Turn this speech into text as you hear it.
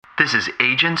This is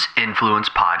Agents Influence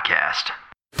Podcast.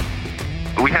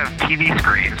 We have TV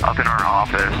screens up in our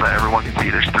office that everyone can see.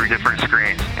 There's 3 different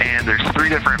screens, and there's 3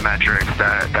 different metrics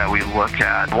that we look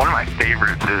at. One of my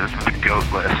favorites is the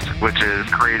GOAT list, which is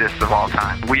greatest of all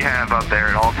time. We have up there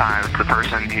at all times the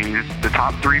person who's the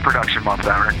top 3 production months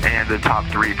ever and the top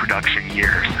 3 production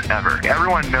years ever.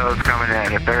 Everyone knows coming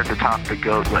in, if they're at the top of the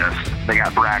GOAT list, they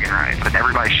got bragging rights, and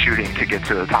everybody's shooting to get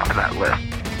to the top of that list.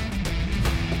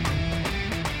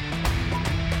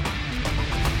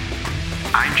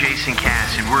 I'm Jason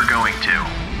Cass, and we're going to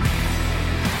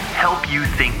help you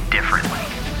think differently,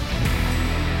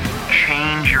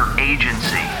 change your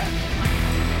agency,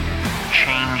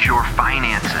 change your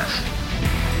finances,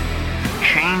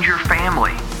 change your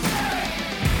family,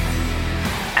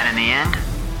 and in the end,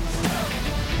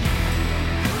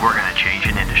 we're going to change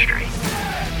an industry.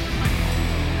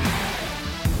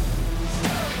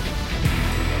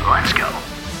 Let's go.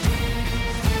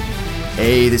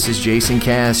 Hey, this is Jason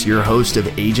Cass, your host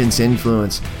of Agents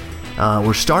Influence.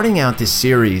 We're starting out this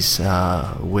series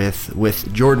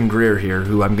with Jordan Greer here,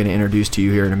 who I'm going to introduce to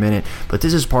you here in a minute. But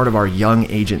this is part of our Young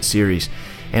Agent series.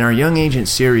 And our Young Agent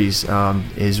series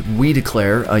is we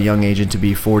declare a young agent to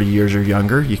be 40 years or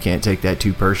younger. You can't take that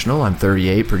too personal. I'm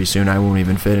 38. Pretty soon I won't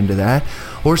even fit into that.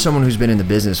 Or someone who's been in the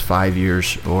business 5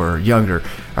 years or younger,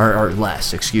 or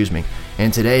less, excuse me.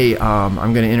 And today I'm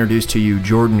going to introduce to you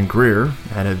Jordan Greer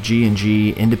out of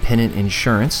G&G Independent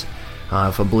Insurance.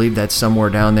 If I believe that's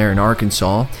somewhere down there in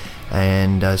Arkansas.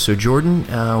 And so Jordan,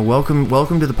 welcome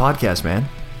to the podcast, man.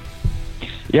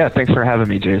 Yeah, thanks for having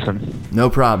me, Jason. No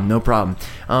problem.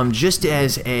 Just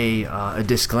as a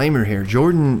disclaimer here,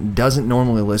 Jordan doesn't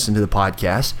normally listen to the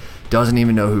podcast, doesn't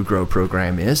even know who Grow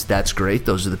Program is. That's great.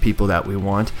 Those are the people that we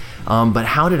want. But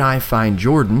how did I find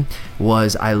Jordan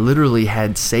was I literally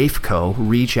had Safeco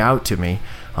reach out to me.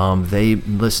 They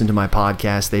listened to my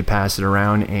podcast, they passed it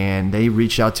around, and they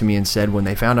reached out to me and said when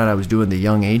they found out I was doing the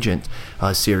Young Agent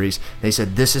series, they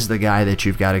said, this is the guy that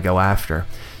you've got to go after.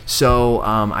 So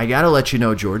I got to let you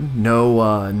know, Jordan,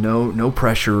 no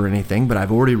pressure or anything, but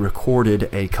I've already recorded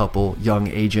a couple Young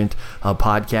Agent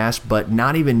podcasts, but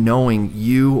not even knowing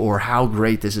you or how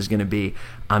great this is going to be,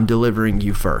 I'm delivering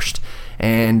you first.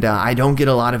 And I don't get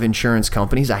a lot of insurance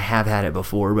companies. I have had it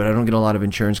before, but I don't get a lot of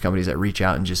insurance companies that reach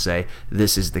out and just say,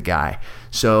 this is the guy.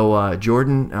 So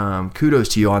Jordan, kudos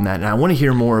to you on that. And I want to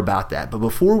hear more about that. But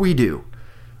before we do,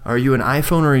 are you an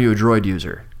iPhone or are you a Droid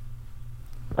user?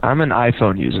 I'm an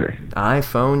iPhone user.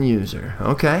 iPhone user.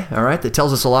 Okay. All right. That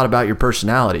tells us a lot about your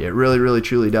personality. It really, really,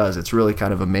 truly does. It's really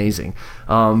kind of amazing.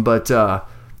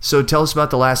 So tell us about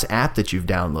the last app that you've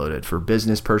downloaded for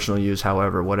business, personal use,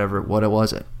 however, whatever. What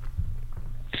was it?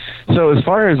 So as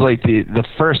far as like the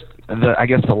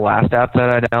last app that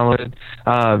I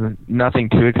downloaded, nothing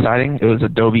too exciting. It was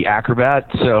Adobe Acrobat.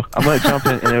 So I'm going to jump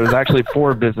in, and it was actually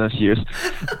for business use.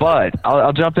 But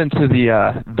I'll jump into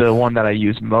the one that I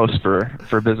use most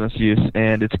for business use,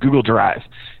 and it's Google Drive.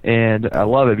 And I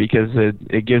love it because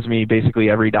it gives me basically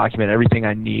every document, everything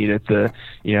I need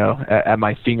at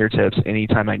my fingertips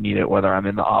anytime I need it, whether I'm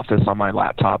in the office on my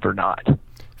laptop or not.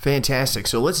 Fantastic.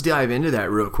 So let's dive into that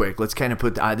real quick. Let's kind of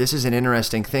put this is an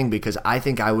interesting thing because I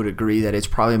think I would agree that it's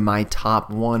probably my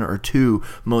top 1 or 2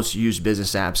 most used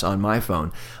business apps on my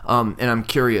phone. And I'm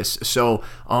curious. So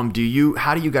how do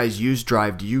you guys use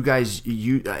Drive? Do you guys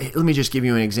let me just give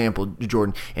you an example,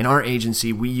 Jordan. In our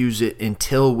agency, we use it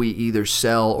until we either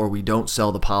sell or we don't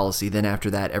sell the policy. Then after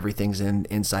that, everything's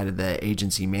inside of the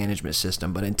agency management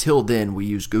system. But until then, we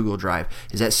use Google Drive.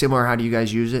 Is that similar? How do you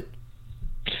guys use it?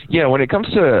 Yeah, when it comes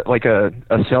to like a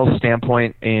sales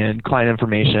standpoint and client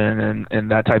information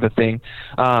and that type of thing,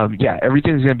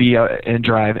 everything's going to be in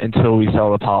Drive until we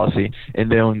sell the policy,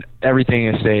 and then everything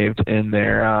is saved in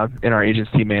our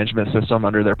agency management system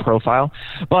under their profile.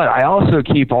 But I also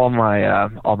keep all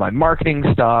my marketing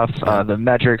stuff, the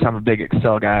metrics. I'm a big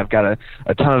Excel guy. I've got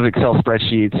a ton of Excel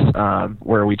spreadsheets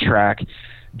where we track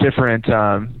different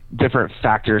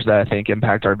factors that I think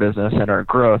impact our business and our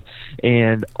growth,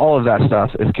 and all of that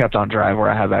stuff is kept on Drive where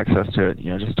I have access to it,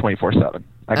 just 24/7.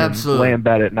 I can lay in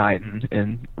bed at night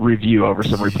and review over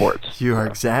some reports. You are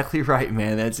exactly right,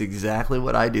 man. That's exactly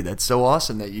what I do. That's so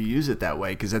awesome that you use it that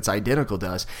way because that's identical to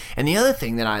us. And the other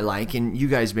thing that I like, and you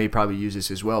guys may probably use this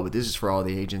as well, but this is for all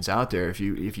the agents out there. If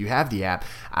you have the app,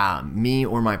 me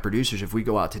or my producers, if we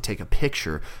go out to take a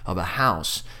picture of a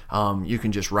house, you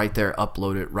can just right there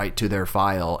upload it right to their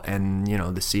file, and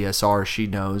the CSR, she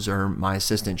knows, or my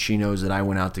assistant, she knows that I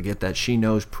went out to get that. She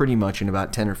knows pretty much in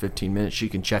about 10 or 15 minutes she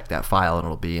can check that file and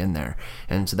it'll be in there.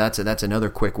 And so that's another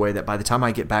quick way that by the time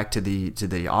I get back to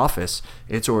the office,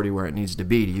 it's already where it needs to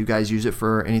be. Do you guys use it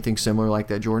for anything similar like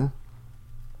that, Jordan?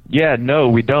 Yeah, no,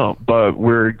 we don't, but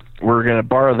we're going to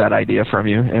borrow that idea from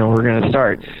you, and we're going to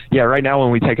start. Yeah, right now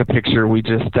when we take a picture, we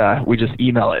just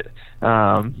email it.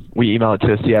 We email it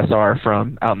to a CSR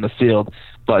from out in the field,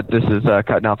 but this is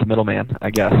cutting out the middleman,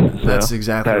 I guess. So that's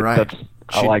exactly right.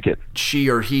 I like it. She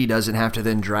or he doesn't have to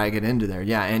then drag it into there.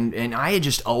 Yeah, and I had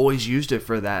just always used it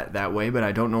for that way, but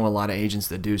I don't know a lot of agents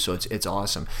that do, so it's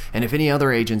awesome. And if any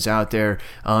other agents out there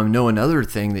know another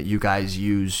thing that you guys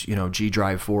use, G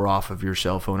Drive 4 off of your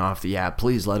cell phone, off the app,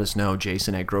 please let us know,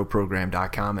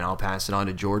 Jason@growprogram.com, and I'll pass it on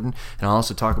to Jordan, and I'll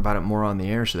also talk about it more on the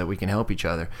air so that we can help each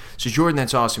other. So Jordan,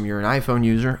 that's awesome. You're an iPhone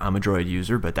user. I'm a Droid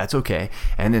user, but that's okay.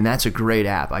 And then that's a great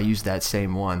app. I use that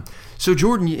same one. So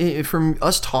Jordan, from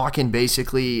us talking,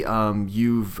 basically,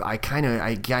 I kind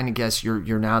of guess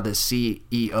you're now the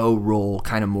CEO role,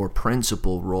 kind of more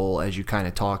principal role, as you kind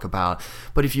of talk about.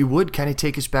 But if you would kind of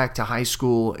take us back to high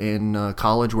school and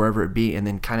college, wherever it be, and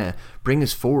then kind of bring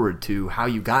us forward to how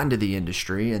you got into the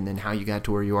industry and then how you got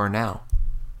to where you are now.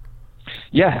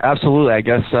 Yeah, absolutely. I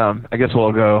guess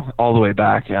we'll go all the way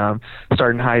back.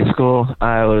 Starting high school,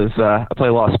 I played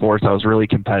a lot of sports. I was really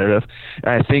competitive, and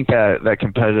I think that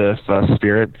competitive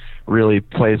spirit really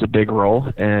plays a big role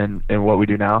in what we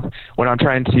do now. When I'm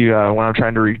trying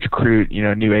to recruit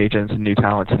new agents and new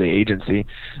talent to the agency,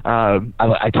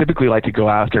 I typically like to go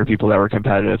after people that were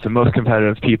competitive. The most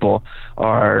competitive people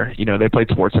are they played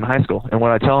sports in high school, and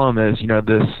what I tell them is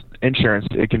this insurance,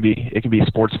 it can be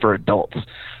sports for adults.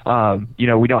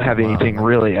 We don't have anything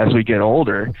really as we get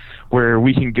older where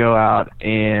we can go out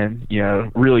and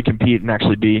really compete and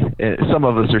actually be. Some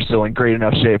of us are still in great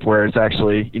enough shape where it's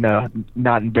actually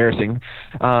not embarrassing.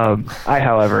 I,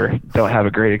 however, don't have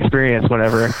a great experience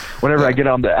whenever I get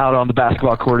out on the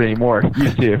basketball court anymore.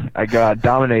 Used to, I go out and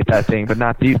dominate that thing, but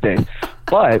not these days.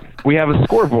 But we have a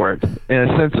scoreboard in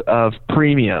a sense of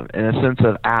premium, in a sense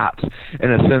of apps, in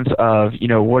a sense of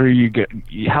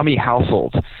how many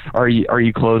households are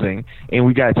you closing, and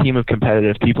we got a team of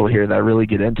competitive people here that really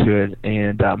get into it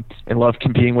and love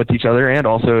competing with each other, and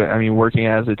also working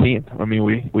as a team.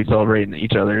 We celebrate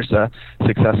each other's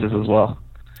successes as well.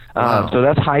 Wow. So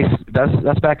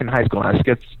that's back in high school. Now let's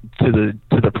get to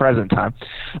the present time,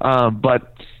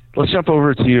 but. Let's jump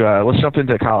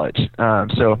into college.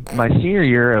 So my senior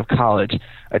year of college,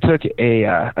 I took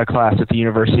a class at the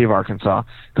University of Arkansas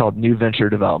called New Venture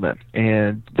Development.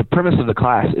 And the premise of the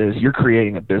class is you're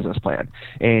creating a business plan,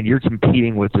 and you're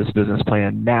competing with this business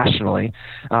plan nationally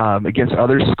against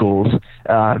other schools,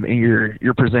 and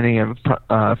you're presenting in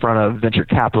front of venture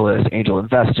capitalists, angel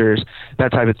investors,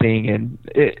 that type of thing. And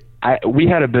we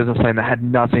had a business plan that had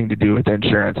nothing to do with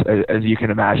insurance, as you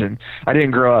can imagine. I didn't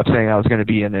grow up saying I was going to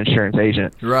be an insurance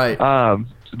agent. Right.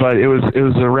 But it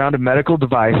was around a medical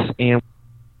device, and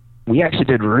we actually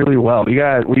did really well.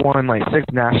 We won like 6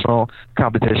 national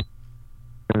competitions.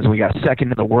 We got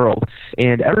second in the world.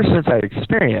 And ever since that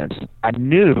experience, I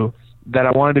knew that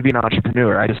I wanted to be an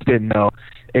entrepreneur. I just didn't know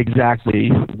exactly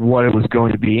what it was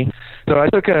going to be. So I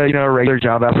took a regular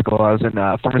job at school. I was in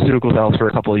pharmaceutical sales for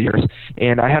a couple of years,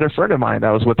 and I had a friend of mine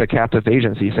that was with a captive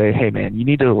agency say, "Hey man, you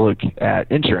need to look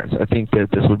at insurance. I think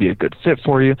that this would be a good fit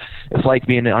for you. It's like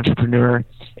being an entrepreneur."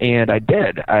 And I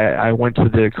did. I went to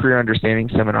the Career Understanding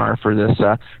seminar for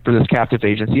this captive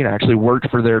agency, and I actually worked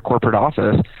for their corporate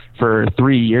office for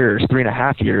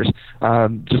 3.5 years,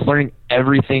 just learning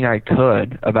everything I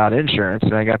could about insurance.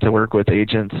 And I got to work with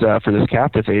agents for this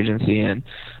captive agency in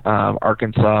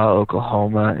Arkansas,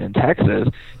 Oklahoma, and Texas,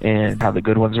 and how the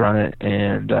good ones run it,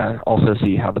 and also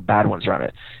see how the bad ones run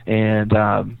it. And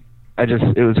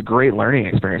it was a great learning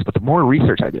experience. But the more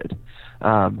research I did,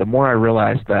 the more I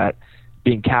realized that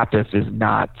being captive is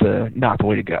not the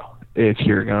way to go if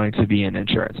you're going to be in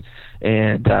insurance.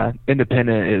 And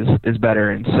independent is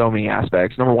better in so many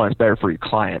aspects. Number one, it's better for your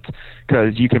clients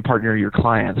because you can partner your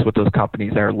clients with those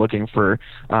companies that are looking for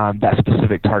that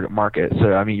specific target market.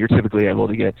 So you're typically able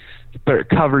to get better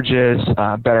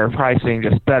coverages, better pricing,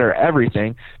 just better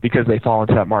everything because they fall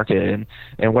into that market.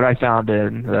 And what I found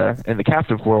in the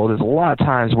captive world is a lot of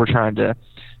times we're trying to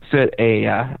fit a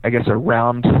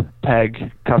round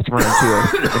peg customer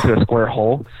into a square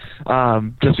hole,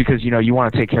 just because you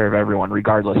want to take care of everyone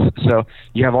regardless. So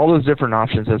you have all those different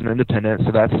options as an independent.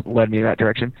 So that's led me in that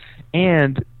direction.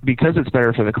 And because it's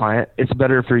better for the client, it's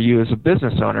better for you as a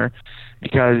business owner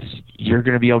because you're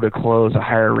going to be able to close a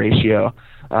higher ratio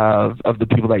of the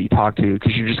people that you talk to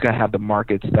because you're just going to have the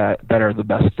markets that are the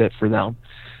best fit for them.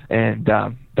 And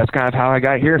that's kind of how I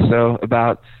got here. So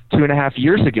about 2.5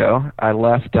 years ago, I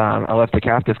left the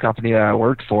captive company that I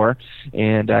worked for,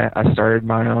 and I started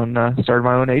my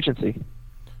own agency.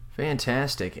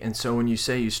 Fantastic. And so when you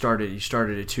say you started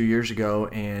it 2 years ago,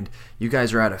 and you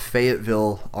guys are out of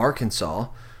Fayetteville, Arkansas,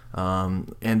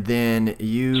 and then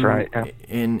you, That's right,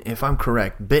 yeah. If I'm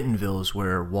correct, Bentonville is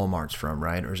where Walmart's from,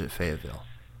 right? Or is it Fayetteville?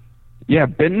 Yeah,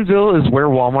 Bentonville is where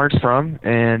Walmart's from,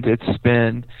 and it's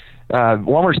been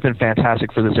Walmart's been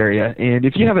fantastic for this area. And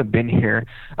if you haven't been here,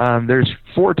 there's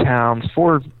four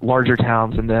larger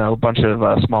towns, and then a bunch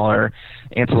of smaller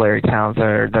ancillary towns that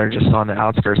are just on the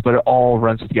outskirts. But it all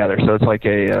runs together, so it's like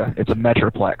it's a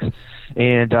metroplex.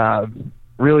 And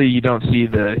really, you don't see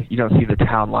the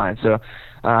town line. So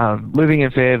living in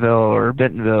Fayetteville or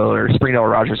Bentonville or Springdale,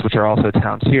 Rogers, which are also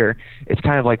towns here, it's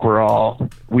kind of like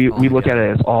we look at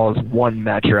it as all as one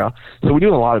metro. So we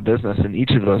do a lot of business in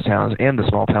each of those towns and the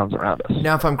small towns around us.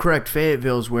 Now, if I'm correct,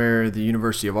 Fayetteville is where the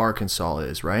University of Arkansas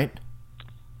is, right?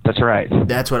 That's right.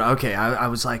 That's what. Okay, I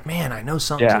was like, man, I know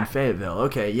something's in Fayetteville.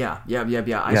 Okay, yeah.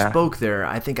 I spoke there.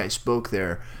 I think I spoke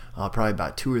there probably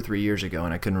about 2 or 3 years ago,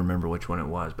 and I couldn't remember which one it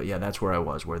was. But yeah, that's where I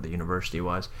was, where the university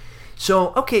was.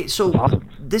 So okay, so awesome.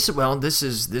 This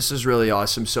is really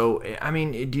awesome. So I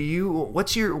mean,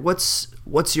 what's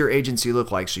your agency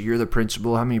look like? So you're the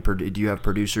principal. How many do you have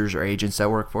producers or agents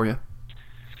that work for you?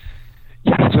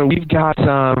 Yeah, so we've got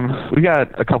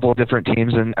a couple of different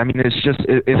teams, and I mean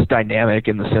it's dynamic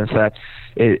in the sense that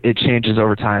it changes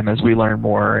over time as we learn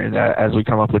more and as we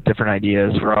come up with different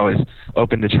ideas. We're always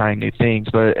open to trying new things,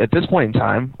 but at this point in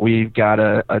time, we've got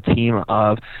a team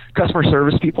of customer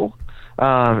service people,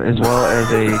 as well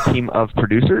as a team of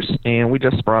producers, and we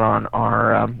just brought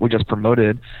on we just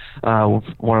promoted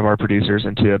one of our producers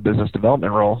into a business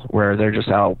development role where they're just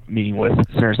out meeting with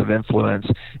centers of influence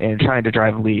and trying to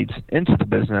drive leads into the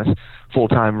business full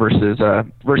time versus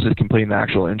completing the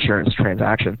actual insurance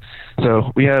transaction.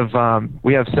 So we have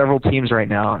several teams right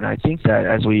now, and I think that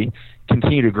as we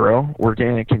continue to grow, we're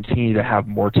going to continue to have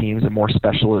more teams and more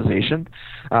specialization.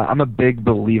 I'm a big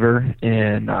believer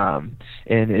in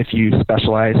if you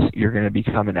specialize, you're going to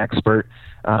become an expert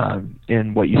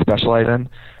in what you specialize in.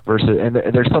 And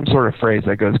there's some sort of phrase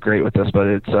that goes great with this, but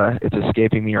it's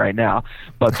escaping me right now.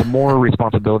 But the more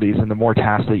responsibilities and the more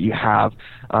tasks that you have,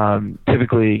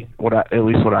 typically, at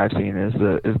least what I've seen is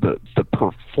the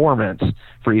performance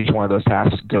for each one of those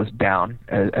tasks goes down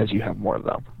as you have more of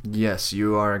them. Yes,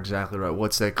 you are exactly right.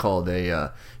 What's that called?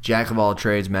 A jack of all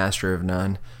trades, master of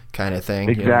none kind of thing.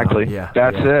 Exactly. You know?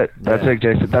 That's it,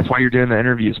 Jason. That's why you're doing the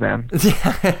interviews, man.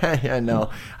 Yeah, no.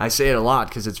 I say it a lot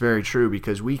because it's very true,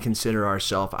 because we consider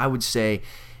ourselves, I would say,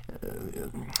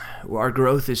 our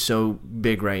growth is so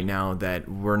big right now that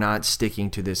we're not sticking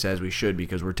to this as we should,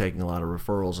 because we're taking a lot of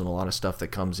referrals and a lot of stuff that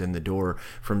comes in the door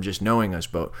from just knowing us.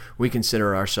 But we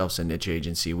consider ourselves a niche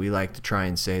agency. We like to try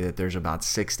and say that there's about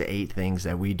 6 to 8 things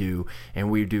that we do,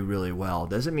 and we do really well.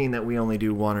 Doesn't mean that we only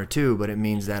do 1 or 2, but it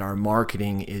means that our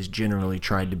marketing is generally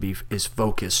is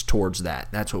focused towards that.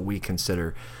 That's what we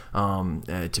consider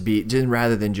to be,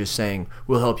 rather than just saying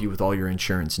we'll help you with all your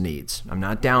insurance needs. I'm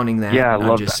not downing that. Yeah, I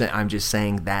love that. I'm just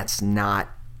saying that's not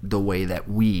the way that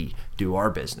we do our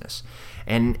business.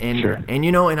 And Sure. and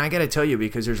you know, and I got to tell you,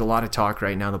 because there's a lot of talk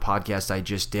right now, the podcast I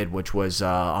just did, which was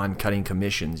on cutting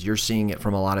commissions. You're seeing it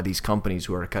from a lot of these companies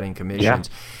who are cutting commissions.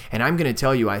 Yeah. And I'm going to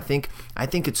tell you, I think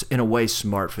it's in a way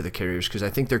smart for the carriers, because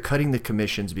I think they're cutting the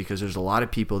commissions because there's a lot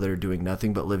of people that are doing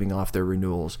nothing but living off their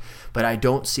renewals. But I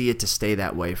don't see it to stay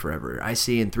that way forever. I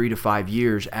see in 3 to 5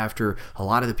 years, after a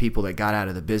lot of the people that got out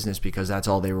of the business because that's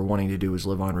all they were wanting to do was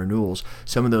live on renewals,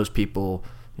 some of those people,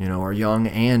 you know, are young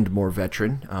and more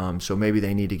veteran, so maybe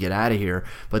they need to get out of here.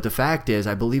 But the fact is,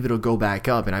 I believe it'll go back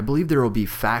up, and I believe there will be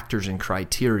factors and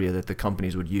criteria that the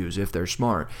companies would use if they're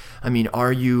smart. I mean,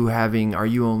 are you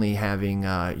only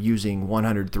using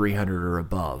 100, 300 or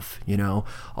above? You know,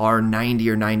 are 90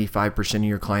 or 95% of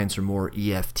your clients are more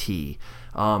EFT?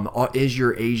 Is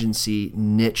your agency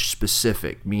niche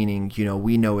specific, meaning, you know,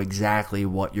 we know exactly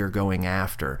what you're going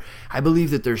after? I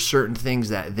believe that there's certain things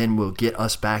that then will get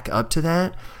us back up to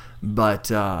that. But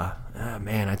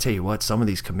man, I tell you what, some of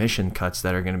these commission cuts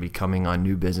that are going to be coming on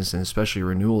new business, and especially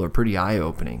renewal, are pretty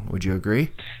eye-opening. Would you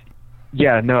agree?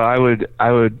 Yeah, no, I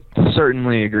would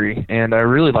certainly agree, and I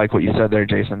really like what you said there,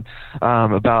 Jason,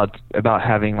 about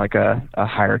having like a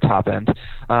higher top end.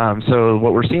 So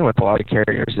what we're seeing with a lot of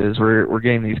carriers is we're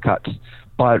getting these cuts,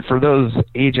 but for those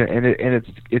agents, and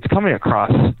it's coming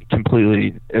across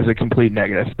completely as a complete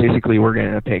negative. Basically, we're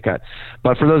getting a pay cut.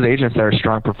 But for those agents that are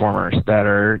strong performers, that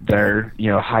are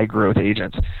you know, high growth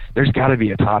agents, there's got to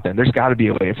be a top end. There's got to be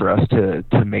a way for us to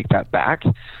make that back.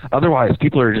 Otherwise,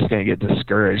 people are just going to get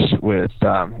discouraged with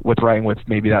writing with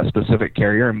maybe that specific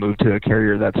carrier and move to a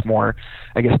carrier that's more,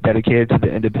 I guess, dedicated to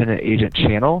the independent agent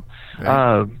channel.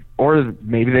 Right. or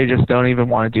maybe they just don't even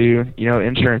want to do,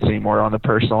 insurance anymore on the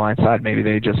personal line side. Maybe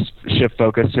they just shift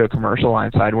focus to a commercial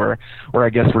line side where I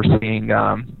guess we're seeing,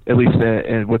 at least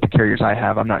with the carriers I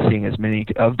have, I'm not seeing as many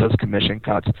of those commission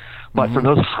cuts. But for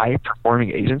those high-performing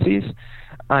agencies,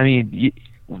 I mean,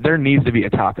 there needs to be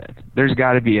a top end. There's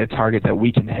got to be a target that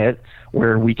we can hit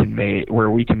where we can make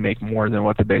more than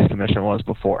what the base commission was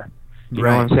before. You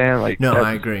know what I'm saying? Like, no,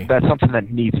 I agree. That's something that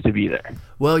needs to be there.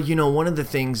 Well, one of the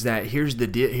things that here's the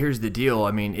deal.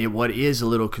 I mean, what is a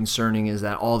little concerning is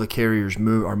that all the carriers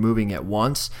are moving at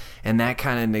once, and that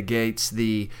kind of negates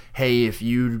the, hey, if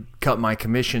you cut my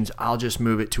commissions, I'll just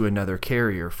move it to another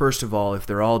carrier. First of all, if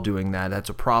they're all doing that, that's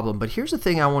a problem. But here's the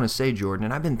thing I want to say, Jordan,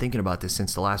 and I've been thinking about this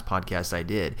since the last podcast I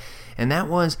did, and that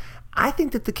was, I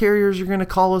think that the carriers are going to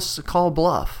call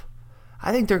bluff.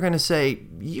 I think they're going to say,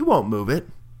 you won't move it,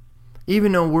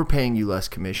 even though we're paying you less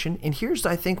commission. And here's,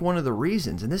 I think, one of the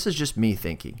reasons, and this is just me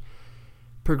thinking.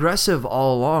 Progressive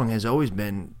all along has always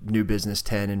been new business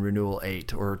 10 and renewal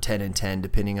 8, or 10 and 10,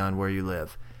 depending on where you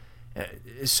live.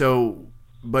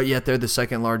 But yet they're the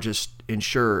second largest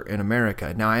insurer in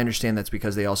America. Now, I understand that's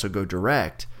because they also go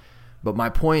direct. But my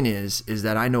point is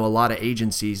that I know a lot of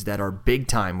agencies that are big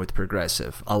time with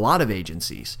Progressive, a lot of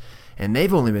agencies, and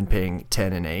they've only been paying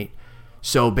 10 and 8.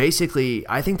 So basically,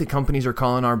 I think the companies are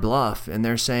calling our bluff, and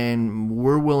they're saying,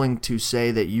 we're willing to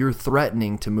say that you're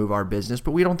threatening to move our business,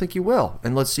 but we don't think you will,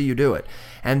 and let's see you do it.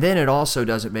 And then it also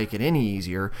doesn't make it any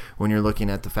easier when you're looking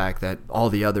at the fact that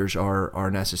all the others are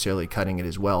necessarily cutting it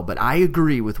as well. But I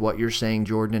agree with what you're saying,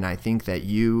 Jordan, and I think that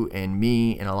you and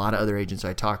me and a lot of other agents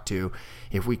I talk to,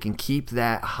 if we can keep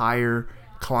that higher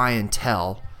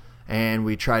clientele and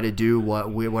we try to do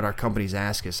what our companies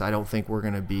ask us, I don't think we're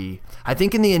going to be... I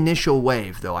think in the initial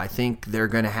wave, though, I think they're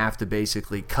going to have to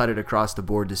basically cut it across the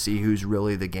board to see who's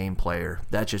really the game player.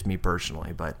 That's just me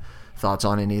personally, but thoughts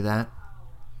on any of that?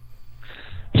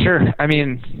 Sure. I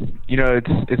mean,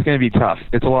 it's going to be tough.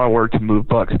 It's a lot of work to move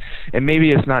books. And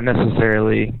maybe it's not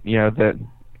necessarily, that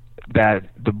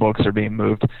the books are being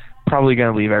moved. Probably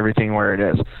going to leave everything where it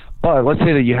is. But let's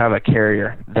say that you have a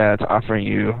carrier that's offering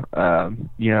you,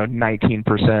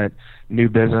 19% new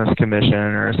business commission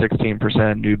or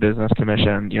 16% new business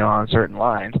commission, on certain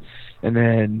lines. And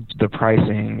then the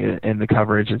pricing and the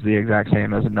coverage is the exact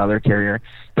same as another carrier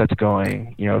that's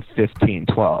going,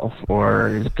 15-12 or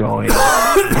is going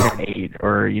 10-8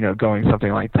 or, going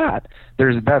something like that.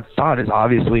 That thought is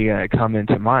obviously going to come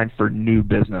into mind for new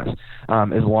business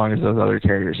as long as those other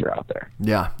carriers are out there.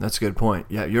 Yeah, that's a good point.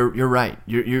 Yeah, you're right.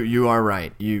 You are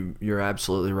right. You're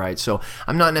absolutely right. So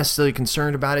I'm not necessarily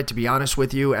concerned about it, to be honest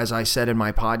with you. As I said in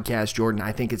my podcast, Jordan,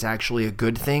 I think it's actually a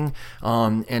good thing.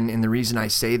 And the reason I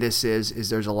say this is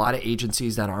there's a lot of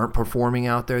agencies that aren't performing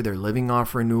out there. They're living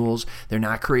off renewals. They're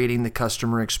not creating the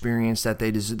customer experience that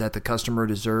the customer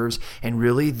deserves. And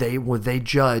really, they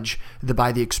judge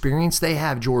by the experience they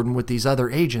have, Jordan, with these other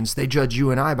agents. They judge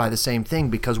you and I by the same thing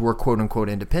because we're quote unquote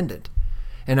independent.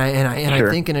 And Sure. I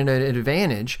think an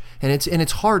advantage, and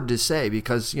it's hard to say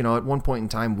because at one point in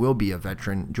time we'll be a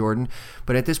veteran, Jordan,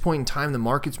 but at this point in time the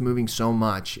market's moving so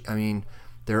much. I mean,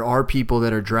 there are people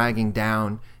that are dragging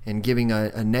down and giving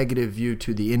a negative view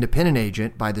to the independent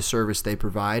agent by the service they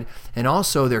provide, and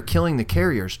also they're killing the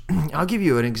carriers. I'll give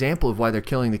you an example of why they're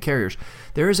killing the carriers.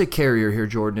 There is a carrier here,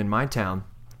 Jordan, in my town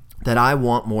that I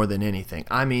want more than anything.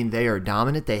 I mean, they are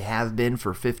dominant. They have been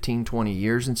for 15, 20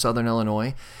 years in Southern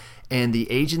Illinois. And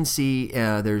the agency,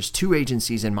 there's 2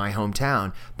 agencies in my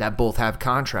hometown that both have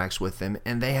contracts with them,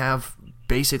 and they have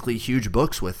basically huge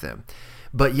books with them.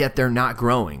 But yet they're not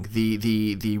growing.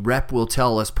 The rep will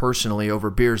tell us personally over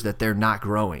beers that they're not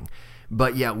growing.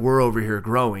 But yet we're over here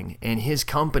growing. And his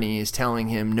company is telling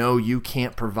him, no, you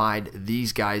can't provide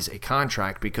these guys a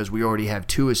contract because we already have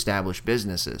 2 established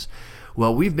businesses.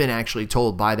 Well, we've been actually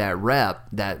told by that rep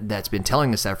that's been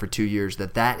telling us that for 2 years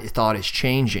that thought is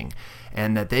changing,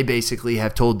 and that they basically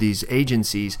have told these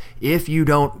agencies, if you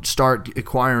don't start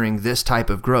acquiring this type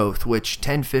of growth, which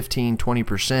 10, 15,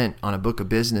 20% on a book of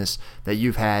business that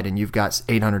you've had and you've got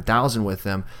 800,000 with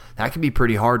them, that can be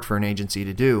pretty hard for an agency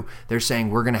to do. They're saying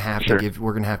we're going to have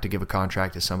to give a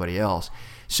contract to somebody else.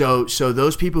 So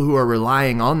those people who are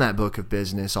relying on that book of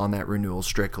business, on that renewal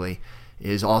strictly,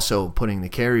 is also putting the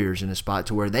carriers in a spot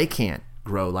to where they can't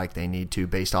grow like they need to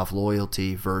based off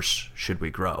loyalty versus should we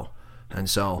grow. And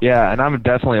so yeah, and I'm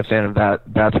definitely a fan of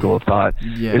that school of thought.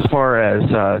 Yeah. As far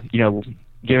as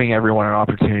giving everyone an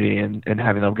opportunity and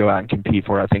having them go out and compete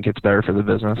for it, I think it's better for the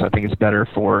business. I think it's better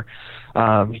for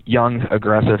young,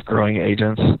 aggressive, growing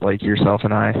agents like yourself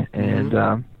and I, and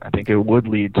I think it would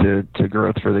lead to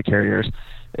growth for the carriers.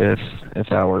 if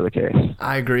that were the case.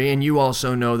 I agree, and you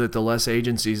also know that the less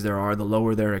agencies there are, the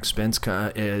lower their expense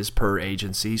is per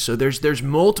agency. So there's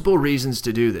multiple reasons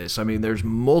to do this. I mean, there's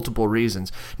multiple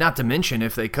reasons. Not to mention,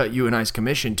 if they cut you and I's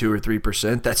commission 2 or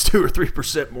 3%, that's 2 or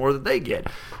 3% more that they get.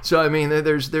 So I mean,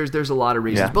 there's a lot of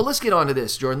reasons. Yeah. But let's get on to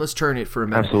this, Jordan. Let's turn it for a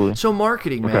minute. Absolutely. So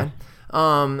marketing, Okay. man.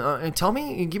 And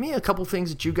give me a couple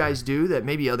things that you guys do that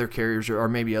maybe other carriers or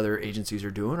maybe other agencies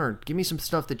are doing, or give me some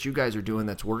stuff that you guys are doing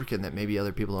that's working that maybe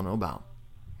other people don't know about.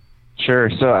 Sure.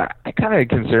 So I kind of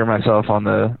consider myself from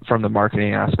the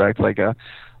marketing aspect like a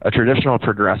traditional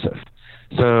progressive.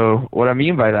 So what I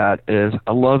mean by that is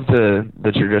I love the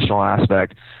traditional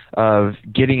aspect of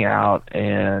getting out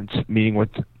and meeting with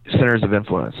centers of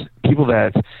influence, people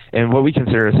and what we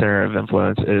consider a center of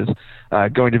influence is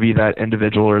going to be that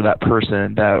individual or that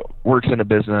person that works in a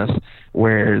business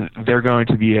where they're going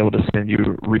to be able to send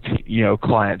you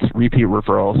clients, repeat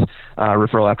referrals,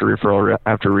 referral after referral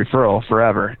after referral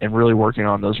forever, and really working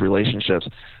on those relationships.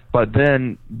 But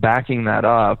then backing that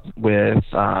up with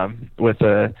a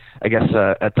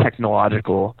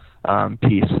technological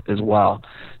piece as well.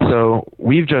 So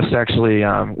we've just actually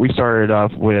we started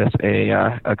up with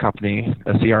a company,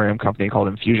 a CRM company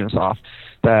called Infusionsoft,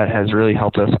 that has really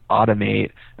helped us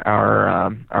automate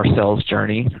our sales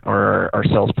journey or our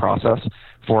sales process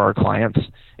for our clients.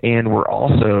 And we're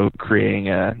also creating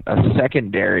a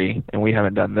secondary, and we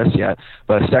haven't done this yet,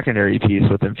 but a secondary piece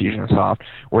with Infusionsoft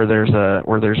where there's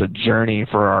a journey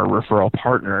for our referral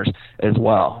partners as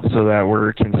well, so that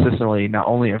we're consistently not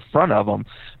only in front of them,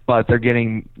 but they're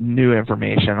getting new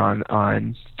information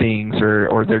on things,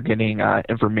 or they're getting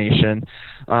information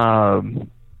about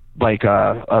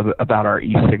our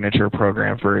e-signature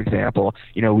program, for example.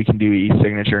 We can do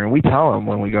e-signature, and we tell them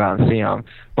when we go out and see them,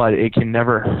 but it can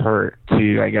never hurt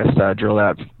to,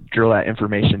 drill that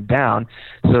information down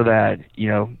so that,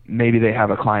 maybe they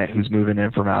have a client who's moving in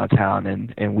from out of town,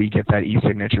 and we get that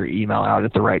e-signature email out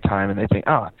at the right time, and they think,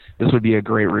 this would be a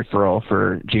great referral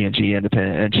for G&G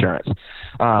Independent Insurance.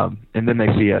 And then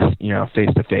they see us,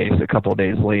 face-to-face a couple of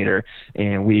days later,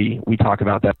 and we talk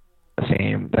about that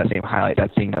same highlight,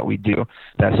 that thing that we do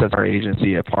that sets our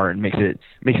agency apart and makes it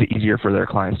easier for their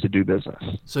clients to do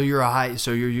business. So you're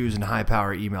using high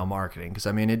power email marketing, because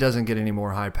I mean it doesn't get any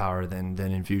more high power than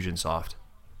Infusionsoft.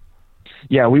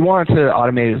 Yeah, we want to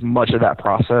automate as much of that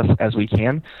process as we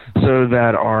can, so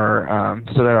that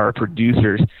our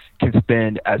producers can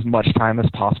spend as much time as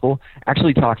possible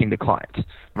actually talking to clients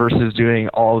versus doing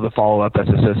all of the follow up that's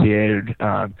associated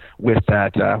with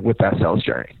that sales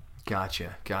journey.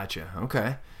 Gotcha.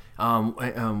 Okay.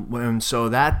 So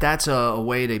that's a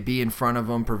way to be in front of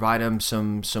them, provide them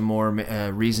some more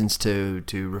reasons to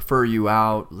refer you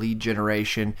out, lead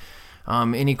generation.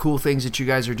 Any cool things that you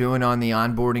guys are doing on the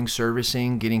onboarding,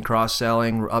 servicing, getting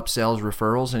cross-selling, upsells,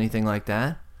 referrals, anything like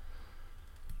that?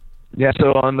 Yeah,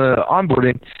 so on the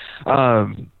onboarding,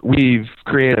 we've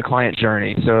created a client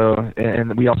journey. So,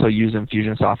 and we also use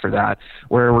Infusionsoft for that,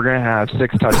 where we're going to have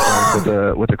 6 touch points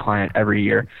with a client every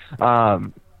year.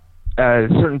 At a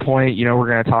certain point, we're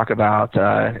going to talk about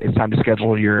it's time to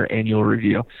schedule your annual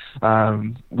review.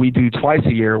 We do twice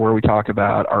a year where we talk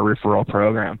about our referral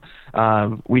program.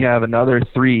 We have another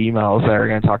 3 emails that are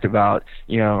going to talk about,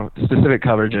 specific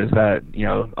coverages that,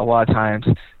 a lot of times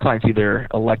clients either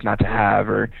elect not to have,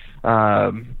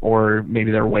 or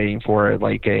maybe they're waiting for it,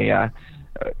 like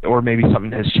or maybe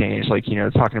something has changed, like,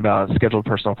 talking about scheduled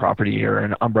personal property or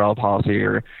an umbrella policy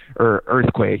or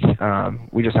earthquake.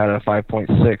 We just had a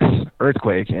 5.6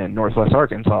 earthquake in Northwest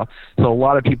Arkansas. So a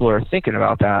lot of people are thinking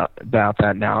about that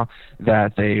now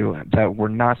that were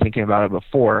not thinking about it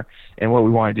before. And what we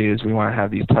want to do is we want to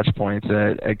have these touch points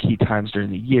at key times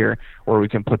during the year where we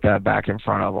can put that back in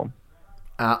front of them.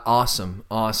 Awesome.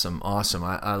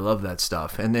 I love that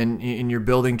stuff. And then you're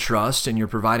building trust and you're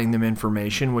providing them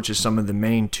information, which is some of the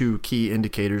main 2 key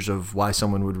indicators of why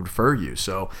someone would refer you.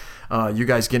 So you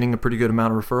guys getting a pretty good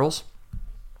amount of referrals?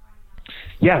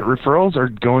 Yeah, referrals are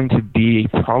going to be,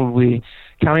 probably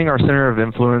counting our center of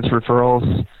influence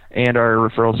referrals and our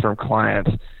referrals from clients,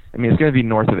 I mean, it's going to be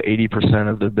north of 80%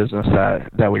 of the business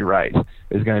that we write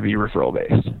is going to be referral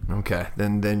based. Okay,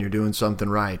 then you're doing something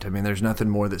right. I mean, there's nothing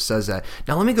more that says that.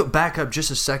 Now, let me go back up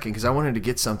just a second because I wanted to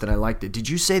get something. I liked it. Did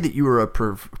you say that you were a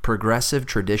progressive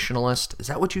traditionalist? Is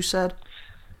that what you said?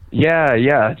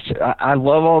 Yeah. I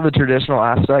love all the traditional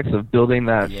aspects of building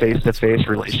that face-to-face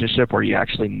relationship where you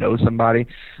actually know somebody.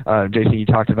 Jason, you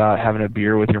talked about having a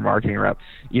beer with your marketing rep.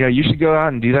 You should go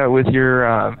out and do that with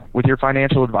your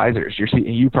financial advisors.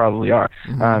 You probably are.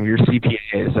 Mm-hmm. Your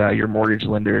CPAs, your mortgage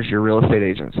lenders, your real estate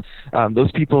agents. Those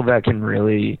people that can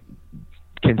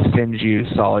send you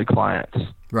solid clients.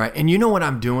 Right. And you know what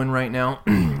I'm doing right now?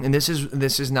 And this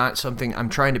is not something I'm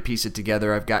trying to piece it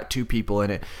together. I've got 2 people in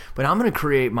it, but I'm going to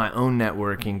create my own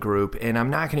networking group, and I'm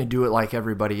not going to do it like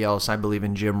everybody else. I believe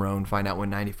in Jim Rohn, find out what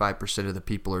 95% of the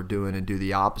people are doing and do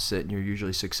the opposite, and you're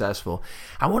usually successful.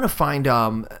 I want to find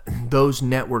those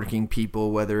networking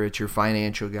people, whether it's your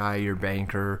financial guy, your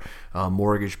banker,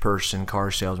 mortgage person,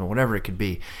 car salesman, whatever it could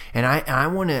be. And I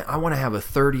want to have a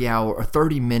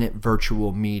 30-minute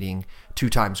virtual meeting 2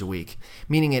 times a week,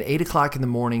 meaning at 8 o'clock in the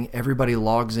morning, everybody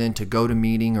logs in to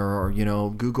GoToMeeting or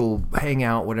Google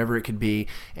Hangout, whatever it could be.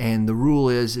 And the rule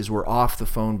is we're off the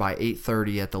phone by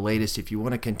 8:30 at the latest. If you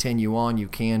want to continue on, you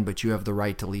can, but you have the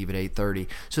right to leave at 8:30.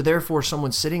 So therefore,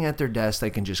 someone sitting at their desk, they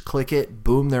can just click it,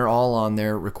 boom, they're all on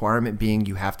there. Requirement being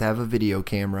you have to have a video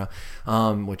camera,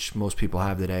 which most people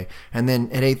have today. And then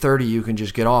at 8:30, you can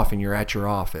just get off and you're at your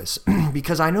office.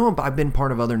 Because I know I've been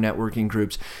part of other networking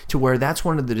groups to where that's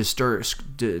one of the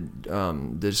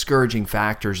discouraging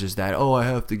factors is that, I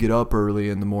have to get up early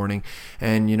in the morning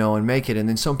and make it. And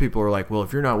then some people are like, well,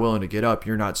 if you're not willing to get up,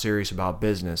 you're not serious about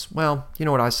business. Well, you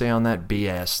know what I say on that?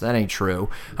 BS. That ain't true.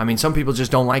 I mean, some people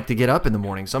just don't like to get up in the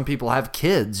morning. Some people have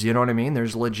kids, you know what I mean?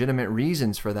 There's legitimate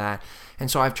reasons for that. And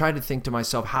so I've tried to think to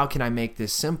myself, how can I make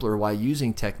this simpler while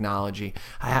using technology?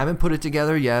 I haven't put it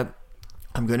together yet.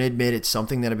 I'm going to admit it's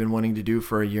something that I've been wanting to do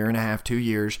for 1.5 years, 2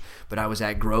 years, but I was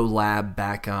at Grow Lab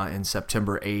back in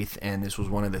September 8th, and this was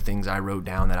one of the things I wrote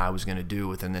down that I was going to do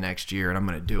within the next year, and I'm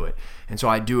going to do it. And so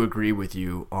I do agree with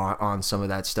you on some of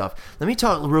that stuff. Let me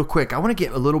talk real quick. I want to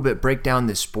get a little bit, break down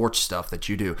this sports stuff that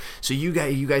you do. So you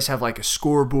guys have like a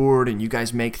scoreboard, and you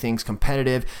guys make things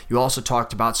competitive. You also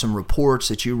talked about some reports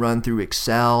that you run through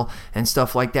Excel and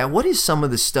stuff like that. What is some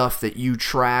of the stuff that you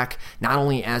track, not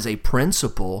only as a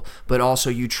principal, but also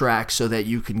you track so that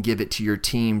you can give it to your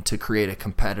team to create a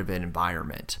competitive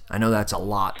environment? I know that's a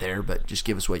lot there, but just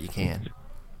give us what you can.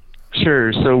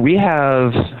 Sure. So we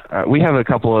have a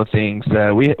couple of things.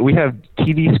 We have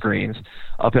TV screens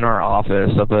up in our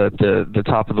office, up at the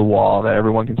top of the wall that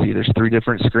everyone can see. There's 3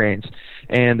 different screens,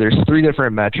 and there's 3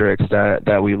 different metrics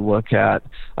that we look at.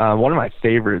 One of my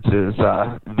favorites is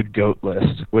the GOAT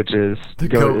list, which is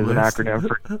GOAT is an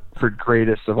acronym for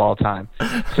greatest of all time.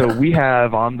 So we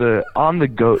have on the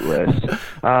GOAT list,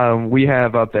 we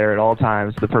have up there at all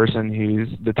times the person who's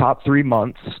the top 3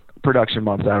 production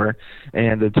months ever,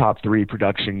 and the top 3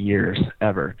 production years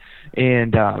ever.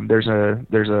 And there's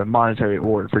a monetary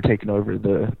award for taking over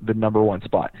the number 1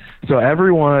 spot. So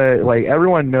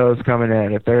everyone knows coming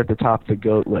in, if they're at the top of the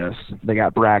GOAT list, they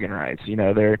got bragging rights.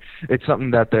 It's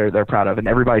something that they're proud of, and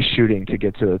everybody's shooting to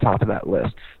get to the top of that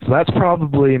list. So that's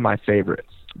probably my favorite.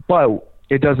 But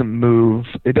it doesn't move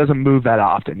that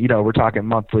often. We're talking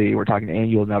monthly, we're talking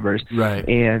annual numbers. Right.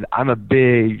 And I'm a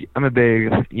big,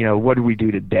 what do we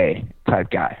do today type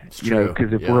guy.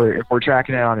 Because if we're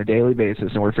tracking it on a daily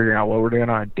basis and we're figuring out what we're doing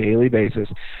on a daily basis,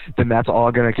 then that's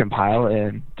all going to compile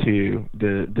into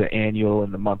the annual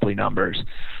and the monthly numbers.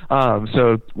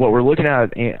 So what we're looking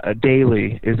at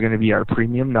daily is going to be our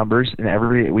premium numbers,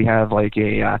 and we have I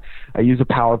use a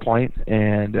PowerPoint,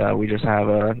 and we just have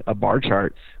a bar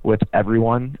chart with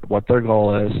everyone, what their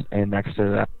goal is, and next to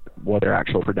that, what their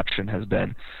actual production has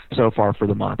been so far for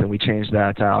the month. And we change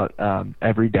that out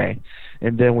every day.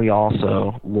 And then we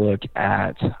also look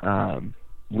at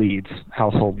leads,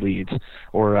 household leads,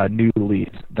 or new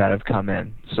leads that have come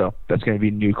in. So that's going to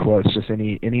be new quotes, just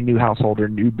any new household or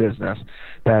new business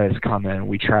that has come in.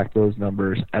 We track those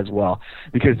numbers as well.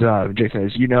 Because, Jason,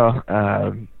 as you know,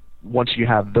 once you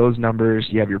have those numbers,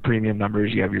 you have your premium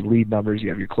numbers, you have your lead numbers, you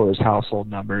have your closed household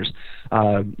numbers,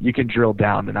 you can drill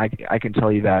down. And I can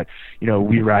tell you that,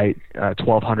 we write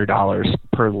 $1,200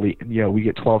 per lead. We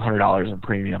get $1,200 in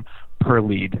premium per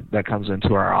lead that comes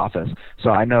into our office.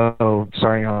 So I know,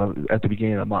 starting at the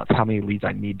beginning of the month, how many leads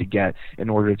I need to get in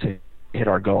order to hit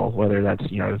our goal, whether that's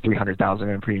 300,000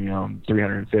 in premium,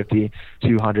 350,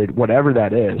 200, whatever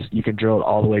that is. You can drill it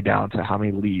all the way down to how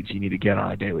many leads you need to get on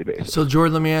a daily basis. So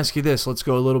Jordan, let me ask you this. Let's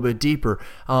go a little bit deeper.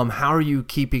 How are you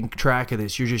keeping track of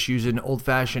this? You're just using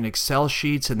old-fashioned Excel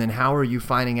sheets, and then how are you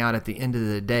finding out at the end of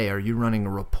the day? Are you running a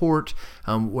report?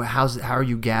 How are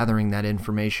you gathering that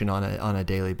information on a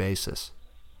daily basis?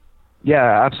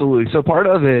 Yeah, absolutely. So part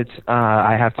of it,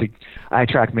 I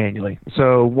track manually.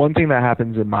 So one thing that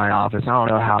happens in my office, I don't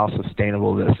know how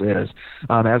sustainable this is,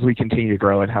 as we continue to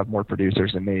grow and have more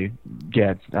producers, it may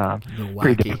get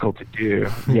pretty difficult to do.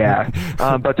 Yeah,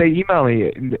 but they email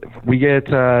me.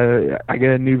 I get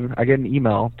an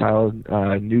email titled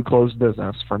 "New Closed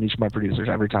Business" from each of my producers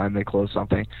every time they close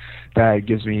something. That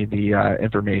gives me the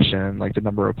information, like the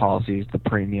number of policies, the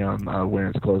premium, when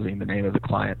it's closing, the name of the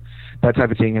client, that type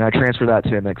of thing, and I transfer that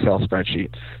to an Excel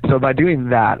spreadsheet. So by doing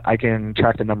that, I can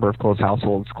track the number of closed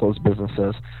households, closed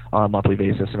businesses on a monthly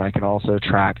basis, and I can also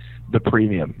track the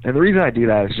premium. And the reason I do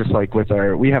that is just like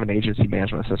we have an agency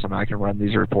management system. I can run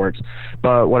these reports.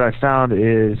 But what I found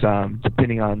is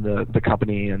depending on the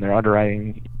company and their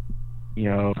underwriting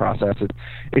process,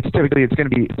 it's going to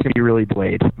be really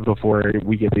delayed before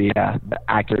we get the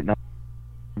accurate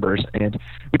numbers. And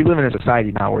we live in a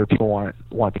society now where people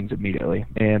want things immediately,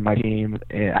 and my team,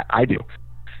 I do,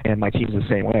 and my team's the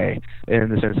same way, in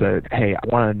the sense that, hey, I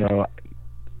want to know,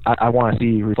 I want to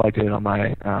see reflected on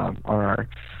my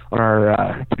on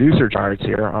our producer charts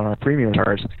here, on our premium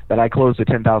charts, that I closed a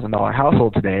 $10,000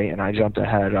 household today, and I jumped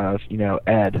ahead of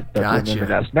Ed that's in the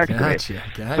desk next to me.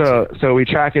 Gotcha. So we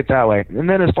track it that way. And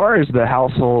then as far as the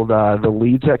household, the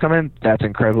leads that come in, that's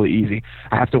incredibly easy.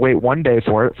 I have to wait one day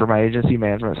for my agency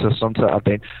management system to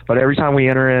update. But every time we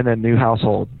enter in a new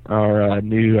household or a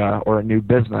new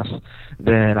business,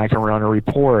 then I can run a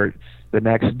report the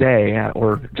next day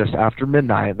or just after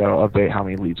midnight that'll update how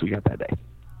many leads we got that day.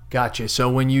 Gotcha. So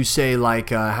when you say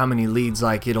how many leads,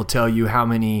 it'll tell you how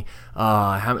many.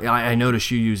 I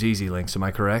noticed you use EasyLinks. Am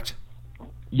I correct?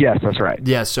 Yes, that's right.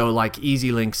 Yeah. So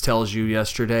EasyLinks tells you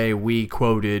yesterday we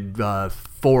quoted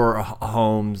 4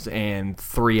 homes and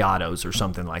 3 autos or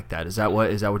something like that. Is that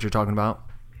what you're talking about?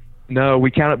 No, we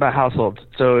count it by households.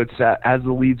 So it's as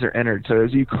the leads are entered. So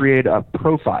as you create a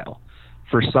profile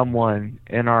for someone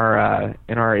in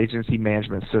our agency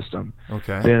management system,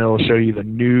 okay, then it'll show you the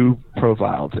new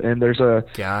profiles. And there's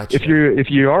gotcha. If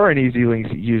you are an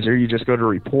EasyLinks user, you just go to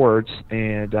reports,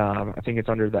 and I think it's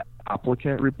under the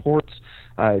applicant reports.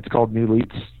 It's called New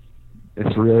Leads.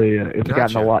 It's really gotcha.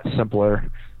 Gotten a lot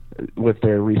simpler with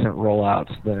their recent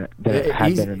rollouts than it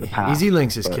had been in the past.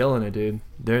 EasyLinks is killing it, dude.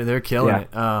 They're killing it.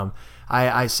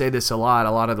 I say this a lot.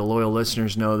 A lot of the loyal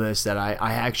listeners know this, that I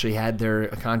actually had their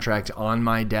contract on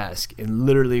my desk and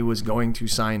literally was going to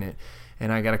sign it.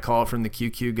 And I got a call from the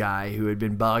QQ guy who had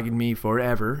been bugging me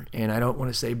forever. And I don't want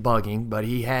to say bugging, but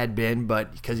he had been,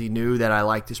 but because he knew that I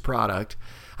liked his product.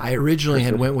 I originally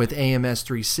had went with AMS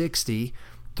 360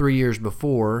 3 years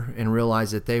before and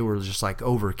realized that they were just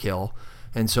overkill.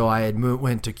 And so I had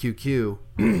went to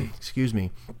QQ. Excuse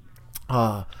me.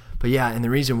 But yeah, and the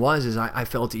reason is I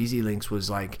felt EasyLinks was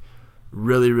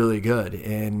really, really good.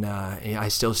 And I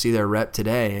still see their rep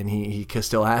today, and he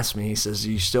still asks me, he says,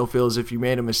 "You still feel as if you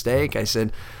made a mistake?" I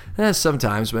said,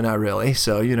 sometimes, but not really.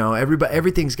 So,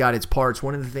 everything's got its parts.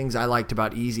 One of the things I liked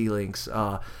about EasyLinks,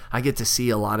 I get to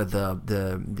see a lot of a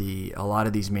lot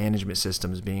of these management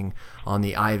systems being on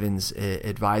the Ivans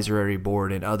advisory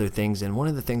board and other things. And one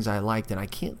of the things I liked, and I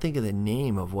can't think of the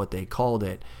name of what they called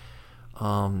it,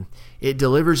 it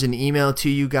delivers an email to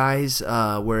you guys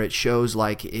where it shows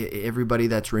everybody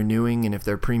that's renewing and if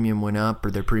their premium went up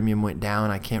or their premium went down.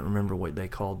 I can't remember what they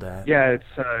called that. Yeah,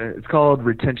 it's called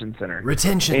Retention Center.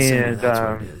 Retention Center. That's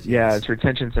what it is. Yeah, it's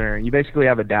Retention Center. You basically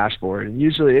have a dashboard, and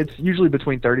it's usually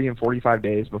between 30 and 45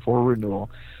 days before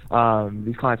renewal.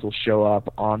 These clients will show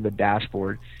up on the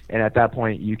dashboard, and at that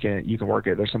point you can work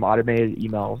it. There's some automated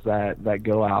emails that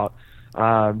go out.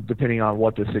 Depending on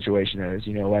what the situation is,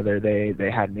 whether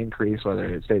they had an increase, whether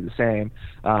it stayed the same,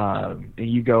 and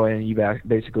you go in and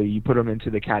you put them into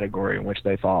the category in which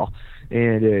they fall,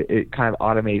 and it kind of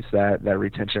automates that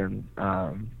retention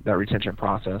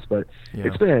process. But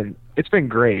it's been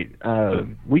great.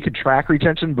 We could track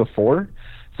retention before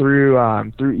through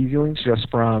EasyLinks just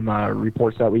from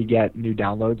reports that we get, new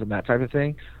downloads and that type of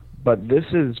thing, but this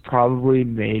has probably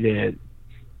made it,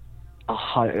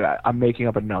 I'm making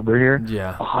up a number here,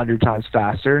 100 times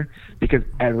faster, because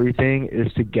everything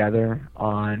is together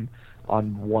on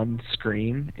one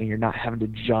screen, and you're not having to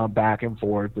jump back and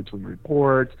forth between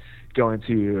reports, going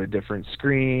to a different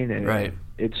screen, and right.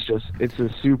 It's a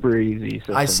super easy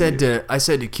system. I said to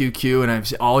QQ,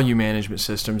 and all you management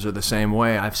systems are the same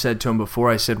way. I've said to them before,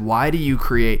 I said, why do you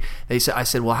create? I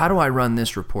said, well, how do I run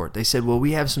this report? They said, well,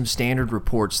 we have some standard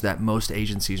reports that most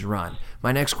agencies run.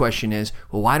 My next question is,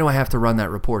 well, why do I have to run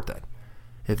that report then?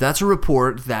 If that's a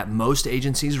report that most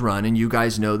agencies run and you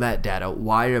guys know that data,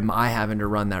 why am I having to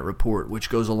run that report,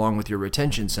 which goes along with your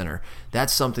retention center?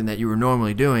 That's something that you were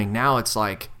normally doing. Now it's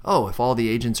if all the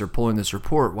agents are pulling this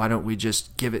report, why don't we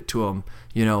just give it to them?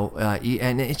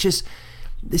 And it's just,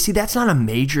 see, that's not a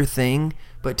major thing,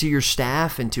 but to your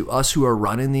staff and to us who are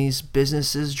running these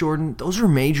businesses, Jordan, those are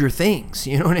major things.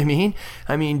 You know what I mean?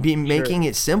 Making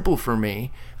it simple for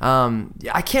me.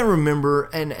 I can't remember,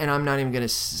 and I'm not even going to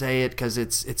say it because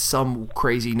it's some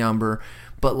crazy number,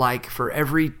 but for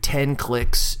every 10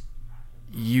 clicks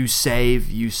you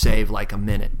save like a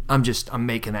minute. I'm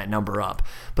making that number up,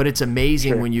 but it's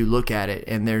amazing when you look at it.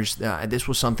 And there's this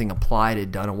was something Applied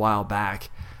had done a while back.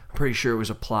 I'm pretty sure it was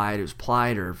Applied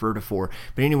or Vertafore.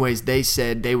 But anyways, they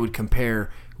said they would compare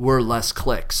we're less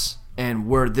clicks and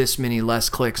we're this many less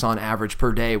clicks on average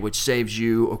per day, which saves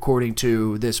you according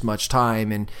to this much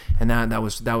time, and that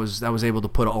was able to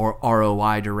put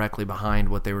ROI directly behind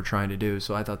what they were trying to do.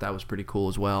 So I thought that was pretty cool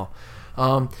as well.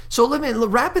 So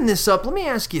wrapping this up, let me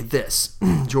ask you this,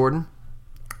 Jordan.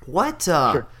 What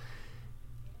other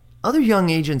young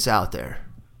agents out there,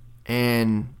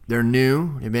 and they're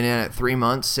new, they've been at it 3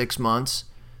 months, 6 months,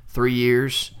 3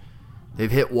 years,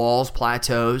 they've hit walls,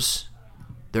 plateaus,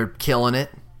 they're killing it.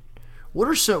 What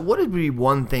would be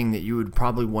one thing that you would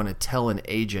probably want to tell an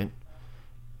agent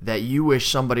that you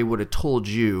wish somebody would have told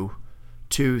you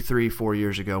 2, 3, 4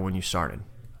 years ago when you started?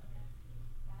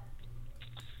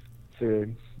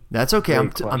 Dude, that's okay.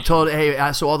 I'm told.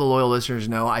 Hey, so all the loyal listeners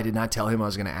know I did not tell him I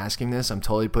was going to ask him this. I'm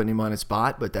totally putting him on his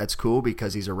spot, but that's cool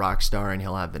because he's a rock star and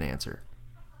he'll have an answer.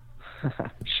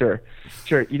 Sure.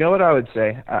 You know what I would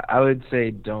say? I would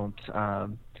say don't.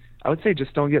 I would say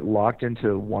just don't get locked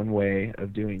into one way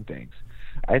of doing things.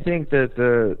 I think that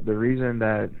the reason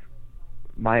that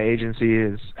my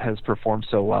agency has performed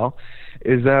so well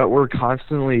is that we're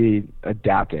constantly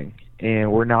adapting,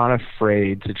 and we're not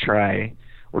afraid to try.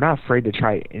 We're not afraid to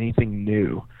try anything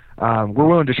new. We're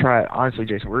willing to try, honestly,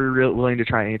 Jason, we're willing to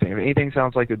try anything. If anything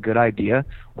sounds like a good idea,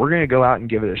 we're going to go out and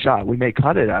give it a shot. We may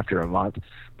cut it after a month,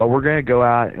 but we're going to go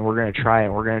out and we're going to try it.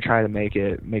 And we're going to try to make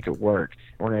it work.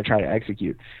 And we're going to try to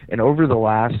execute. And over the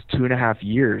last 2.5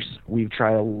 years, we've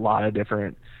tried a lot of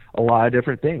different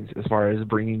things as far as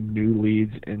bringing new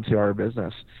leads into our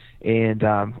business. And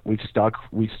we've stuck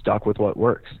with what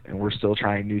works, and we're still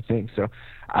trying new things. So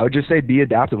I would just say be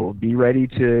adaptable, be ready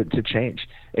to change,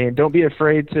 and don't be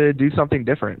afraid to do something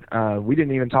different. We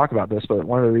didn't even talk about this, but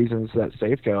one of the reasons that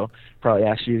Safeco probably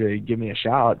asked you to give me a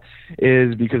shout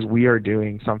is because we are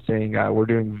doing something. We're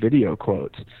doing video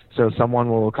quotes. So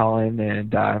someone will call in and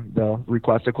they'll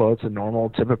request a quote. It's a normal,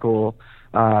 typical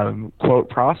quote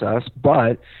process,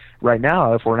 but right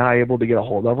now, if we're not able to get a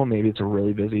hold of them, maybe it's a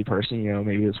really busy person.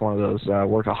 Maybe it's one of those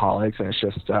workaholics, and it's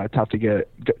just tough to get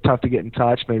in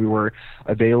touch. Maybe we're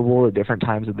available at different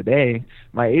times of the day.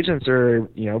 My agents are,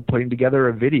 putting together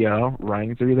a video,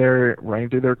 running through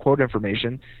their quote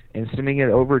information, and sending it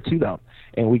over to them.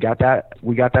 And we got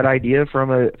that idea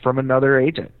from another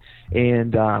agent.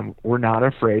 And we're not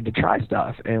afraid to try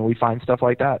stuff, and we find stuff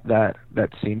like that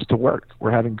seems to work.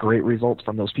 We're having great results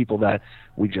from those people that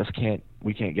we can't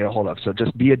get a hold of. So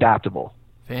just be adaptable.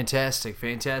 Fantastic.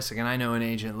 And I know an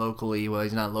agent locally. Well,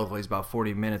 he's not locally. He's about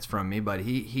 40 minutes from me, but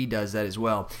he does that as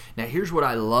well. Now, here's what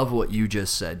I love what you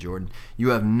just said, Jordan. You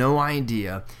have no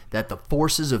idea that the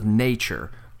forces of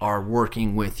nature are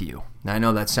working with you. Now, I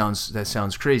know that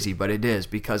sounds crazy, but it is,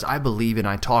 because I believe, and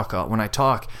when I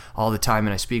talk all the time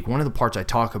and I speak, one of the parts I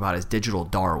talk about is digital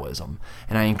Darwinism.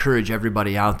 And I encourage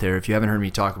everybody out there, if you haven't heard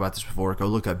me talk about this before, go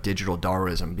look up digital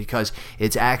Darwinism, because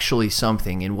it's actually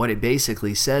something. And what it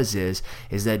basically says is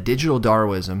that digital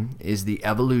Darwinism is the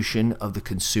evolution of the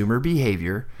consumer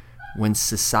behavior when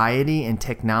society and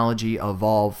technology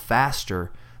evolve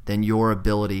faster than your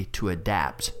ability to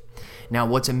adapt. Now,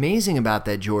 what's amazing about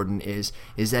that, Jordan, is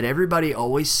that everybody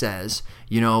always says,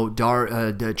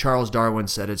 Charles Darwin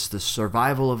said it's the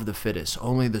survival of the fittest.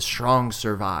 Only the strong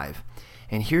survive.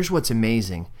 And here's what's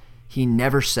amazing. He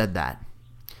never said that.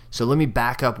 So let me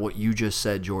back up what you just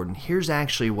said, Jordan. Here's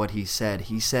actually what he said.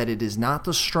 He said it is not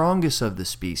the strongest of the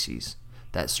species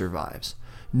that survives,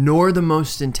 nor the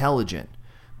most intelligent,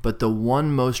 but the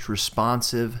one most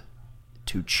responsive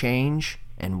to change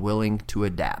and willing to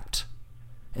adapt.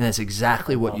 And that's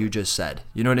exactly what you just said.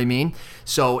 You know what I mean?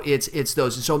 So it's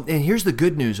those. So, and here's the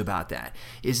good news about that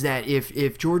is that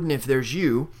if Jordan, if there's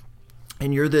you,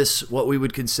 and you're this, what we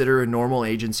would consider a normal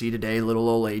agency today, little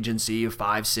old agency of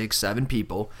 5, 6, 7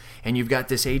 people, and you've got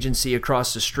this agency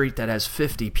across the street that has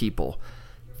 50 people,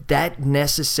 that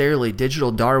necessarily,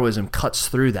 digital Darwinism cuts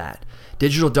through that.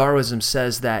 Digital Darwinism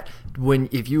says that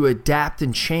if you adapt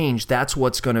and change, that's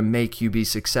what's going to make you be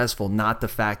successful, not the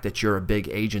fact that you're a big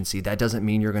agency. That doesn't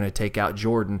mean you're going to take out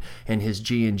Jordan and his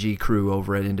G&G crew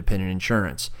over at Independent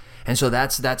Insurance. And so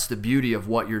that's the beauty of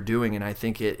what you're doing, and I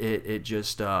think it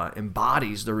just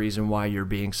embodies the reason why you're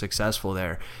being successful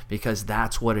there, because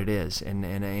that's what it is.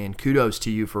 And kudos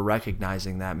to you for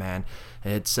recognizing that, man.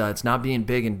 It's not being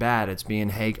big and bad. It's being,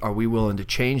 hey, are we willing to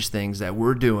change things that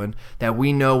we're doing that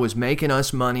we know was making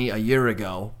us money a year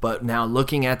ago, but now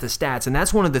looking at the stats, and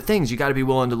that's one of the things, you got to be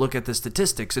willing to look at the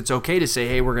statistics. It's okay to say,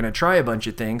 hey, we're going to try a bunch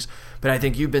of things, but I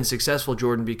think you've been successful,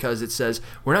 Jordan, because it says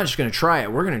we're not just going to try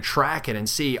it, we're going to track it and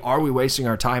see, are we wasting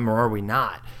our time or are we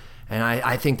not? And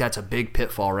I think that's a big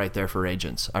pitfall right there for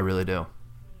agents. I really do.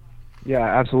 Yeah,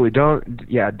 absolutely.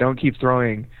 Don't keep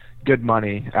throwing good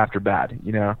money after bad.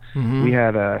 We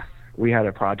had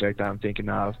a project that I'm thinking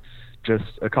of just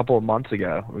a couple of months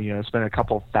ago. Spent a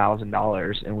couple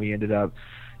 $1,000, and we ended up,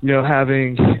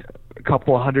 having a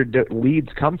couple of hundred leads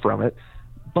come from it.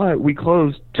 But we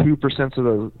closed 2%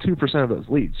 of those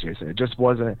leads, Jason. It just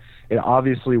wasn't. It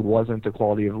obviously wasn't the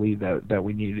quality of lead that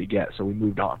we needed to get, so we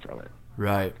moved on from it.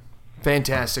 Right.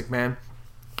 Fantastic, man.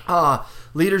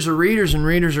 Leaders are readers and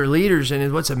readers are leaders,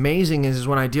 and what's amazing is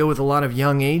when I deal with a lot of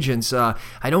young agents, I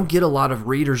don't get a lot of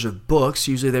readers of books.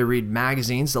 Usually they read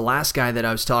magazines. The last guy that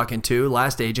I was talking to,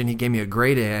 last agent, he gave me a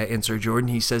great answer, Jordan.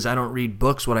 He says, I don't read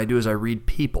books. What I do is I read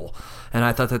people. And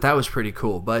I thought that was pretty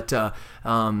cool. But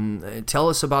tell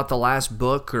us about the last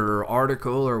book or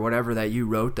article or whatever that you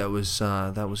wrote that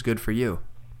was good for you.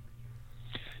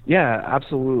 Yeah,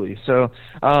 absolutely. So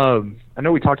I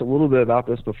know we talked a little bit about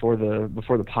this before the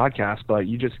podcast, but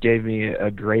you just gave me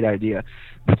a great idea.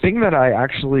 One of the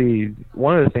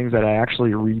things that I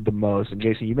actually read the most, and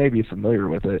Jason, you may be familiar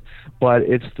with it, but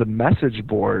it's the message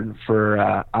board for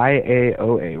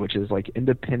IAOA, which is like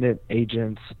Independent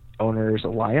Agents Owners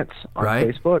Alliance on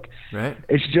Facebook. Right.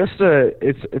 It's just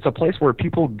it's a place where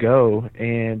people go,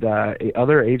 and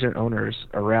other agent owners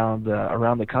around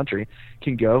the country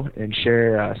can go and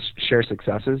share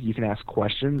successes. You can ask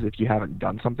questions if you haven't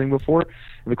done something before.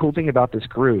 And the cool thing about this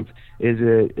group is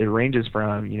it ranges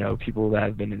from people that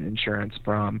have been in insurance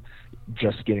from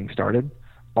just getting started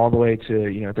all the way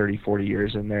to 30, 40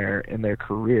 years in their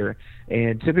career,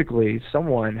 and typically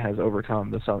someone has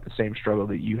overcome the same struggle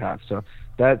that you have. So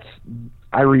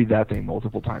I read that thing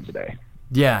multiple times a day.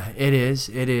 Yeah, it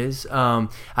is. I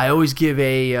always give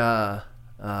a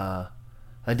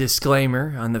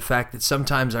disclaimer on the fact that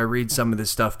sometimes I read some of the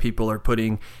stuff people are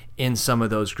putting in some of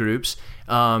those groups,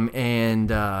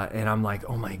 and I'm like,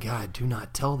 oh my God, do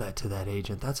not tell that to that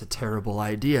agent. That's a terrible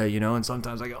idea, And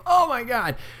sometimes I go, oh my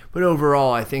God. But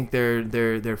overall, I think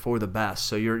they're for the best.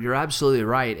 So you're absolutely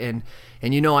right, and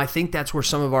I think that's where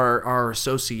some of our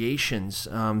associations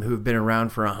who've been around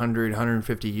for 100,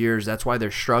 150 years, that's why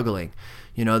they're struggling.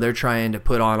 They're trying to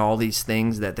put on all these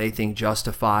things that they think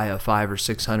justify a $500 or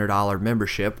 $600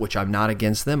 membership, which I'm not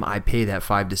against them. I pay that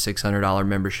 $500 to $600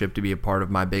 membership to be a part of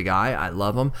my big I. I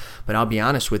love them. But I'll be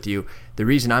honest with you, the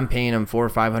reason I'm paying them $400 or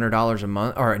 $500 a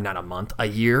month, or not a month, a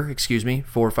year, $400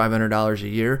 or $500 a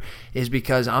year, is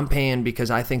because I'm paying because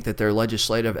I think that their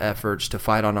legislative efforts to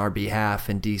fight on our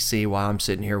behalf in D.C. while I'm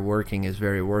sitting here working is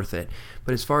very worth it.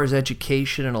 But as far as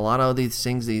education and a lot of these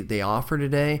things they offer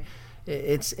today,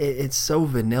 it's so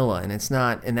vanilla, and it's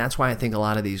not, and that's why I think a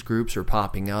lot of these groups are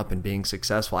popping up and being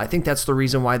successful. I think that's the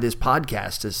reason why this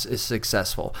podcast is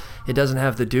successful. It doesn't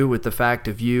have to do with the fact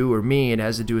of you or me. It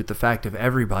has to do with the fact of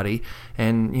everybody.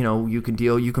 And you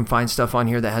can find stuff on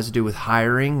here that has to do with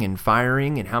hiring and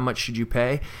firing and how much should you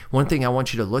pay. One thing I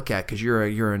want you to look at, because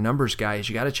you're a numbers guy, is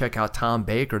you got to check out Tom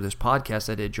Baker, this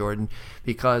podcast I did, Jordan,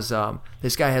 because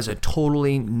this guy has a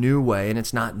totally new way, and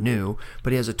it's not new,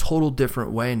 but he has a total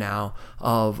different way now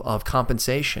of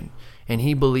compensation, and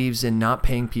he believes in not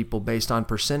paying people based on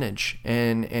percentage,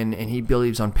 and he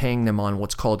believes on paying them on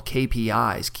what's called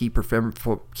KPIs,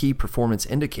 key performance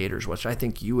indicators, which I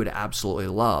think you would absolutely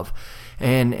love.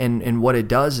 And what it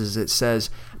does is it says,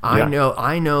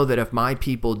 I know that if my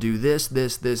people do this,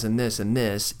 and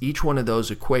this, each one of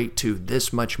those equate to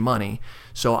this much money.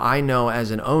 So I know as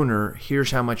an owner,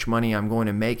 here's how much money I'm going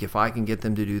to make if I can get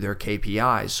them to do their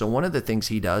KPIs. So one of the things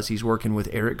he does, he's working with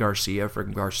Eric Garcia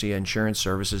from Garcia Insurance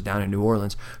Services down in New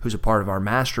Orleans, who's a part of our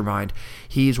mastermind.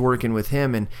 He's working with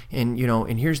him, and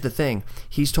here's the thing.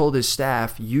 He's told his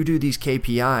staff, you do these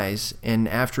KPIs, and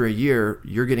after a year,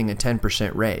 you're getting a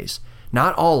 10% raise.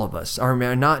 not all of us, or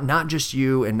not just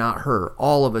you and not her,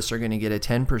 all of us are going to get a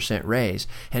 10% raise.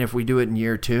 And if we do it in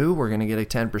year 2, we're going to get a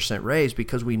 10% raise,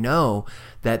 because we know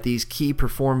that these key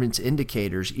performance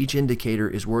indicators, each indicator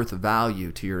is worth a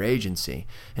value to your agency.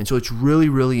 And so it's really,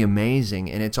 really amazing.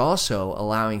 And it's also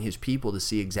allowing his people to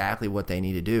see exactly what they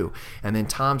need to do. And then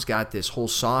Tom's got this whole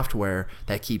software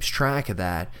that keeps track of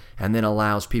that, and then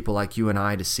allows people like you and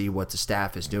I to see what the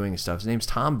staff is doing and stuff. His name's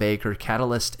Tom Baker,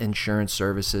 Catalyst Insurance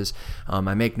Services.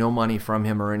 I make no money from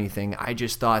him or anything. I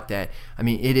just thought that,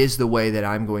 it is the way that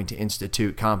I'm going to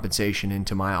institute compensation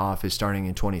into my office starting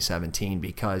in 2017,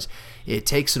 because it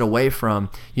takes it away from,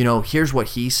 here's what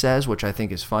he says, which I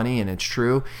think is funny and it's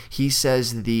true. He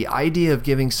says the idea of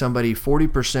giving somebody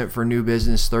 40% for new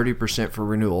business, 30% for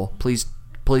renewal, please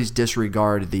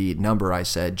disregard the number I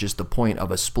said, just the point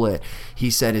of a split, he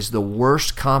said is the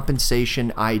worst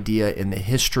compensation idea in the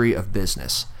history of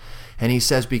business. And he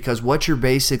says, because what you're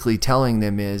basically telling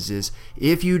them is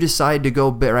if you decide to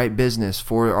go write business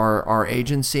for our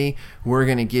agency, we're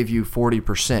going to give you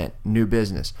 40% new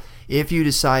business. If you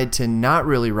decide to not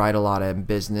really write a lot of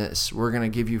business, we're going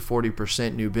to give you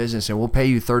 40% new business, and we'll pay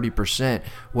you 30%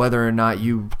 whether or not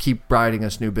you keep writing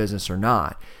us new business or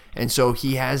not. And so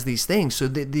he has these things. So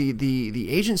the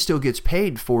agent still gets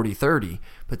paid 40-30,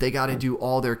 but they got to do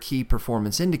all their key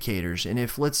performance indicators. And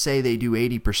if, let's say, they do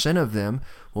 80% of them,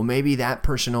 well, maybe that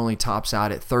person only tops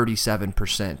out at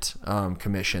 37%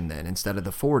 commission then instead of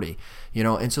the 40.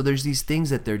 And so there's these things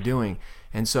that they're doing.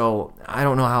 And so I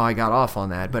don't know how I got off on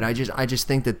that, but I just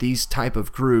think that these type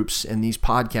of groups and these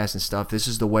podcasts and stuff, this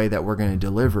is the way that we're going to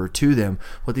deliver to them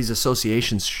what these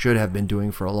associations should have been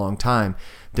doing for a long time.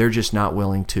 They're just not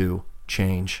willing to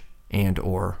change and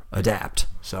or adapt.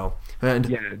 So,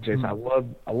 Jason, I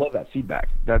love that feedback.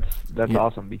 That's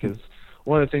awesome, because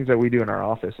one of the things that we do in our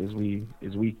office is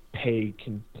we pay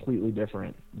completely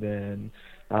different than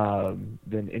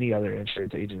any other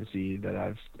insurance agency that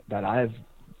I've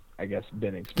I guess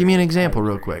been experienced. Give me an example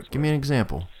real quick. Give me an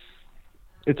example.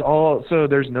 It's all, so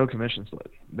there's no commission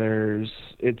split.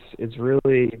 It's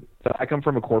really, so I come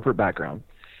from a corporate background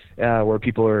where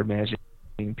people are managing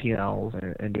P&Ls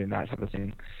and doing that type of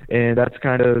thing, and that's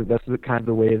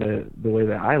the way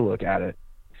that I look at it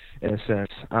in a sense.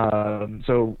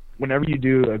 So whenever you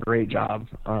do a great job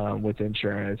with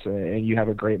insurance and you have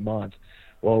a great month,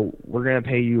 well, we're going to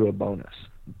pay you a bonus.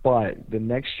 But the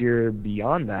next year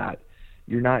beyond that,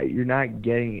 you're not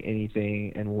getting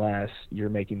anything unless you're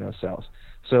making those sales.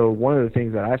 So one of the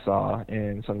things that I saw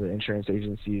in some of the insurance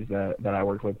agencies that I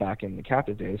worked with back in the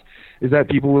captive days is that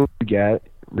people would get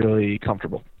really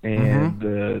comfortable, and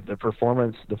the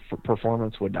performance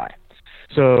would die.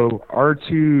 So our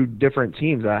 2 different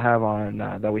teams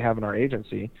that we have in our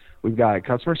agency, we've got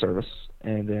customer service,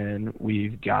 and then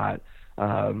we've got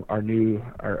our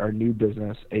new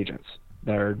business agents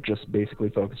that are just basically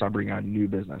focused on bringing on new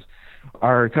business.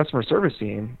 Our customer service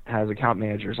team has account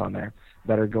managers on there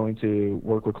that are going to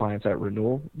work with clients at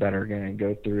renewal, that are going to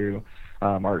go through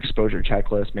our exposure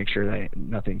checklist, make sure that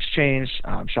nothing's changed,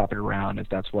 shop it around if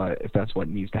that's what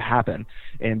needs to happen,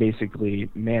 and basically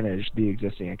manage the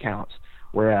existing accounts.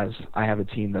 Whereas I have a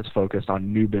team that's focused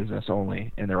on new business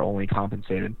only, and they're only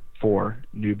compensated for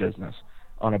new business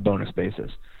on a bonus basis.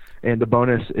 And the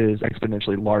bonus is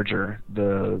exponentially larger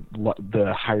the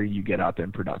higher you get up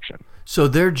in production. So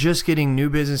they're just getting new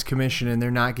business commission and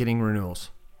they're not getting renewals.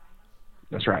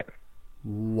 That's right.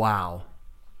 Wow.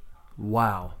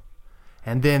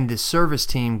 And then the service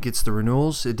team gets the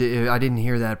renewals? I didn't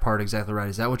hear that part exactly right.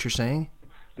 Is that what you're saying?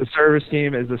 The service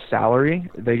team is a salary.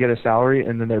 They get a salary,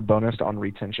 and then they're bonused on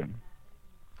retention.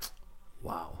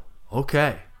 Wow.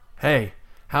 Okay. Hey.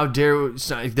 How dare,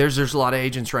 there's a lot of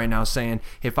agents right now saying,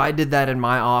 if I did that in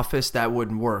my office, that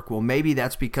wouldn't work. Well, maybe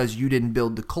that's because you didn't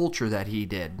build the culture that he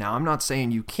did. Now, I'm not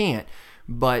saying you can't,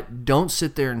 but don't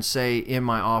sit there and say, in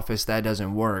my office, that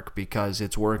doesn't work because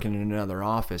it's working in another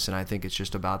office. And I think it's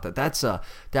just about that.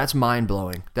 That's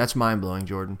mind-blowing. That's mind-blowing,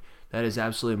 Jordan. That is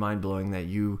absolutely mind-blowing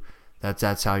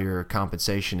that's how your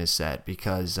compensation is set,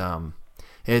 because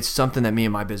it's something that me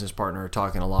and my business partner are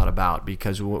talking a lot about,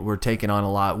 because we're taking on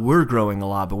a lot. We're growing a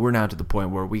lot, but we're now to the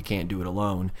point where we can't do it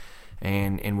alone.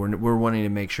 And we're wanting to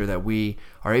make sure that we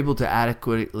are able to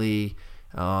adequately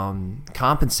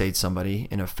compensate somebody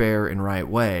in a fair and right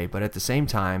way, but at the same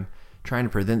time, trying to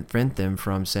prevent them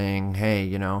from saying, hey,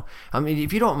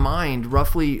 if you don't mind,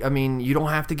 roughly, you don't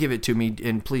have to give it to me,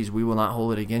 and please, we will not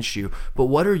hold it against you, but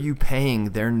what are you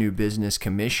paying their new business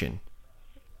commission?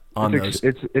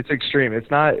 It's extreme.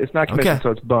 It's not commission, okay.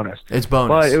 So it's bonus. It's bonus.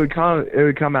 But it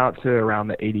would come out to around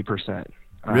the 80%.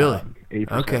 Really?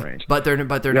 80% range. But they're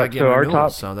not getting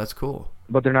renewals, so that's cool.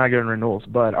 But they're not getting renewals.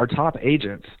 But our top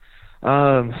agents,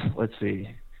 let's see.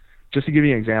 Just to give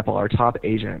you an example, our top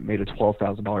agent made a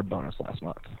 $12,000 bonus last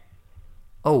month.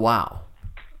 Oh, wow.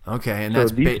 Okay, and so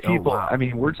that's these people. wow. I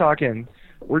mean, we're talking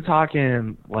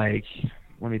like.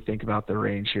 Let me think about the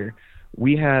range here.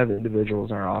 We have individuals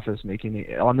in our office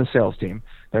on the sales team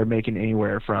that are making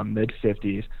anywhere from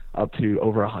mid-50s up to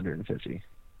over 150.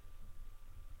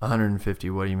 150.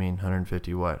 What do you mean?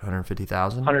 150 what?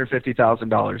 150,000?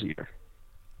 $150,000 a year.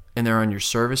 And they're on your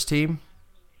service team?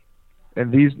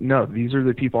 And these are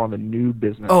the people on the new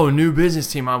business. Oh, new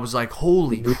business team. I was like,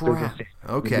 holy crap.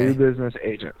 Okay. The new business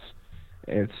agents.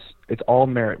 It's all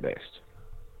merit based.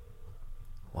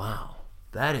 Wow.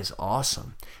 That is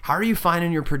awesome. How are you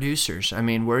finding your producers? I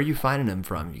mean, where are you finding them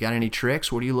from? You got any tricks?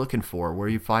 What are you looking for? Where are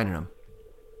you finding them?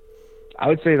 I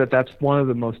would say that's one of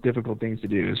the most difficult things to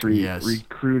do is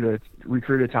recruit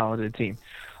a talented team.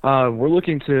 We're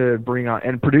looking to bring on,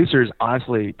 and producers,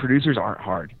 honestly, producers aren't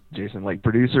hard, Jason. Like,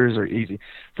 producers are easy.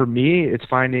 For me, it's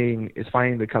finding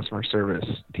the customer service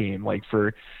team. Like,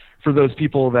 for those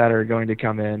people that are going to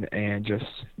come in and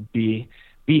just be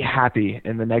happy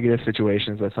in the negative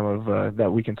situations that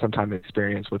that we can sometimes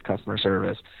experience with customer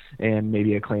service and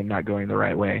maybe a claim not going the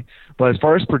right way. But as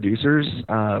far as producers,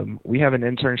 we have an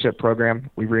internship program.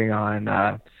 We bring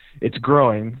on, it's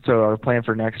growing. So our plan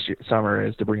for next summer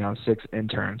is to bring on 6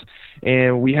 interns,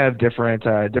 and we have different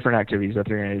activities that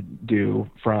they're going to do,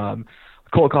 from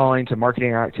cold calling to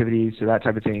marketing activities to that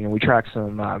type of thing. And we track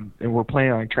some, and we're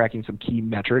planning on tracking some key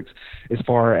metrics as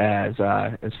far as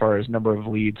number of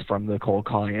leads from the cold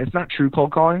calling. It's not true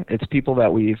cold calling. It's people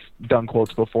that we've done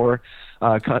quotes for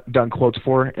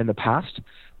in the past,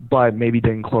 but maybe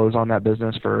didn't close on that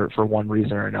business for one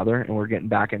reason or another, and we're getting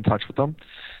back in touch with them.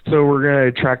 So we're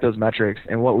going to track those metrics.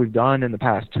 And what we've done in the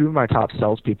past, 2 of my top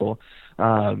salespeople,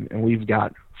 and we've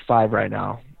got 5 right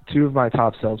now, 2 of my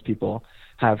top salespeople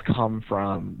have come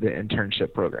from the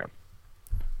internship program.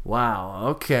 Wow.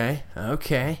 Okay.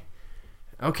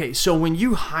 So when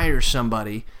you hire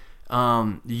somebody,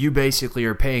 you basically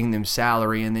are paying them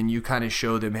salary, and then you kind of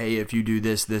show them, hey, if you do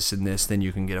this, this, and this, then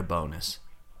you can get a bonus.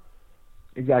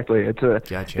 Exactly. It's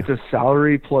a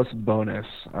salary plus bonus.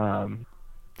 I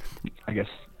guess.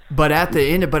 But at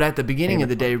the beginning of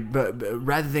the day,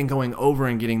 rather than going over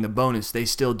and getting the bonus, they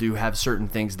still do have certain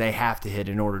things they have to hit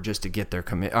in order just to get their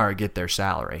get their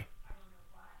salary.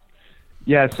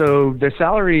 Yeah, so the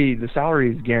salary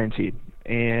is guaranteed,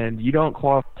 and you don't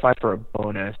qualify for a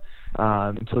bonus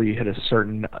until you hit a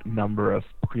certain number of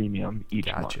premium each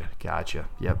month. Gotcha.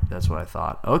 Yep, that's what I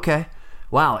thought. Okay.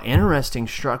 Wow, interesting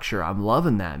structure. I'm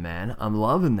loving that, man. I'm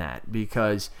loving that,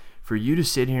 because for you to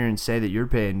sit here and say that you're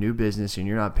paying new business and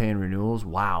you're not paying renewals,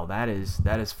 wow, that is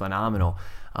phenomenal.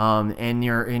 And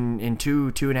you're in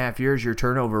 2.5 years, your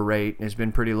turnover rate has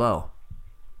been pretty low.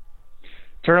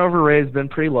 Turnover rate has been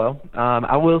pretty low.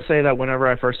 I will say that whenever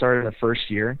I first started the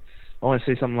first year, I want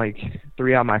to say something like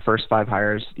 3 out of my first 5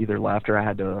 hires either left or I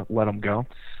had to let them go.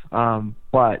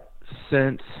 But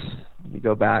let me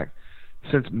go back,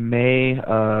 since May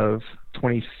of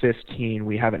 2015,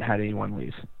 we haven't had anyone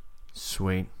leave.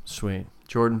 Sweet.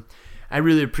 Jordan, I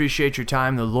really appreciate your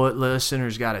time. The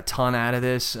listeners got a ton out of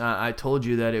this. I told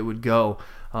you that it would go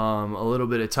a little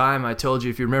bit of time. I told you,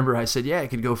 if you remember, I said, yeah, it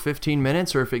could go 15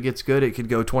 minutes, or if it gets good, it could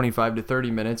go 25 to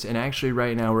 30 minutes. And actually,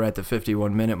 right now, we're at the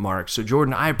 51-minute mark. So,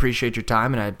 Jordan, I appreciate your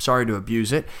time, and I'm sorry to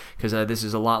abuse it, because this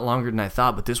is a lot longer than I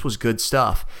thought, but this was good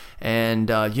stuff. And,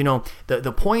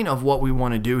 the point of what we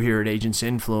want to do here at Agents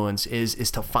Influence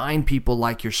is to find people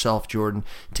like yourself, Jordan,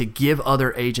 to give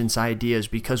other agents ideas,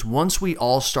 because once we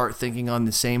all start thinking on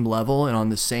the same level and on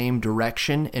the same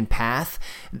direction and path,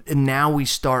 now we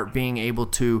start being able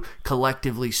to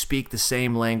collectively speak the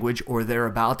same language, or they're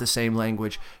about the same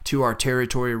language, to our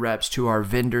territory reps, to our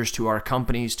vendors, to our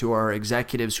companies, to our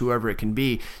executives, whoever it can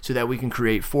be, so that we can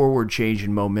create forward change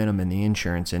and momentum in the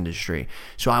insurance industry.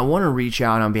 So I want to reach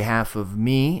out on behalf of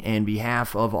me and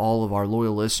behalf of all of our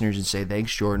loyal listeners and say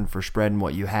thanks, Jordan, for spreading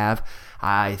what you have.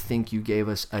 I think you gave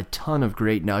us a ton of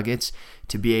great nuggets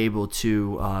to be able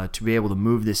to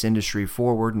move this industry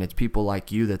forward, and it's people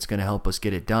like you that's going to help us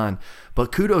get it done.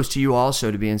 But kudos to you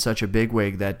also to be in such a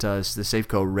bigwig that the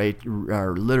Safeco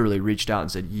literally reached out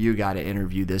and said, you got to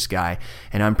interview this guy,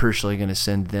 and I'm personally going to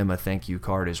send them a thank you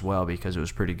card as well, because it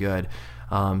was pretty good.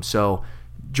 So,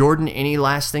 Jordan, any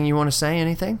last thing you want to say?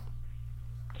 Anything?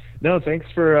 No, thanks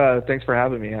for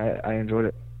having me. I enjoyed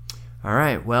it. All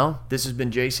right. Well, this has been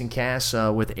Jason Cass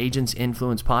with Agents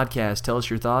Influence Podcast. Tell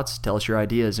us your thoughts, tell us your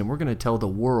ideas, and we're going to tell the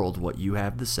world what you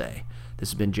have to say.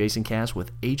 This has been Jason Cass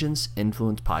with Agents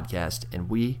Influence Podcast, and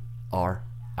we are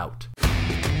out.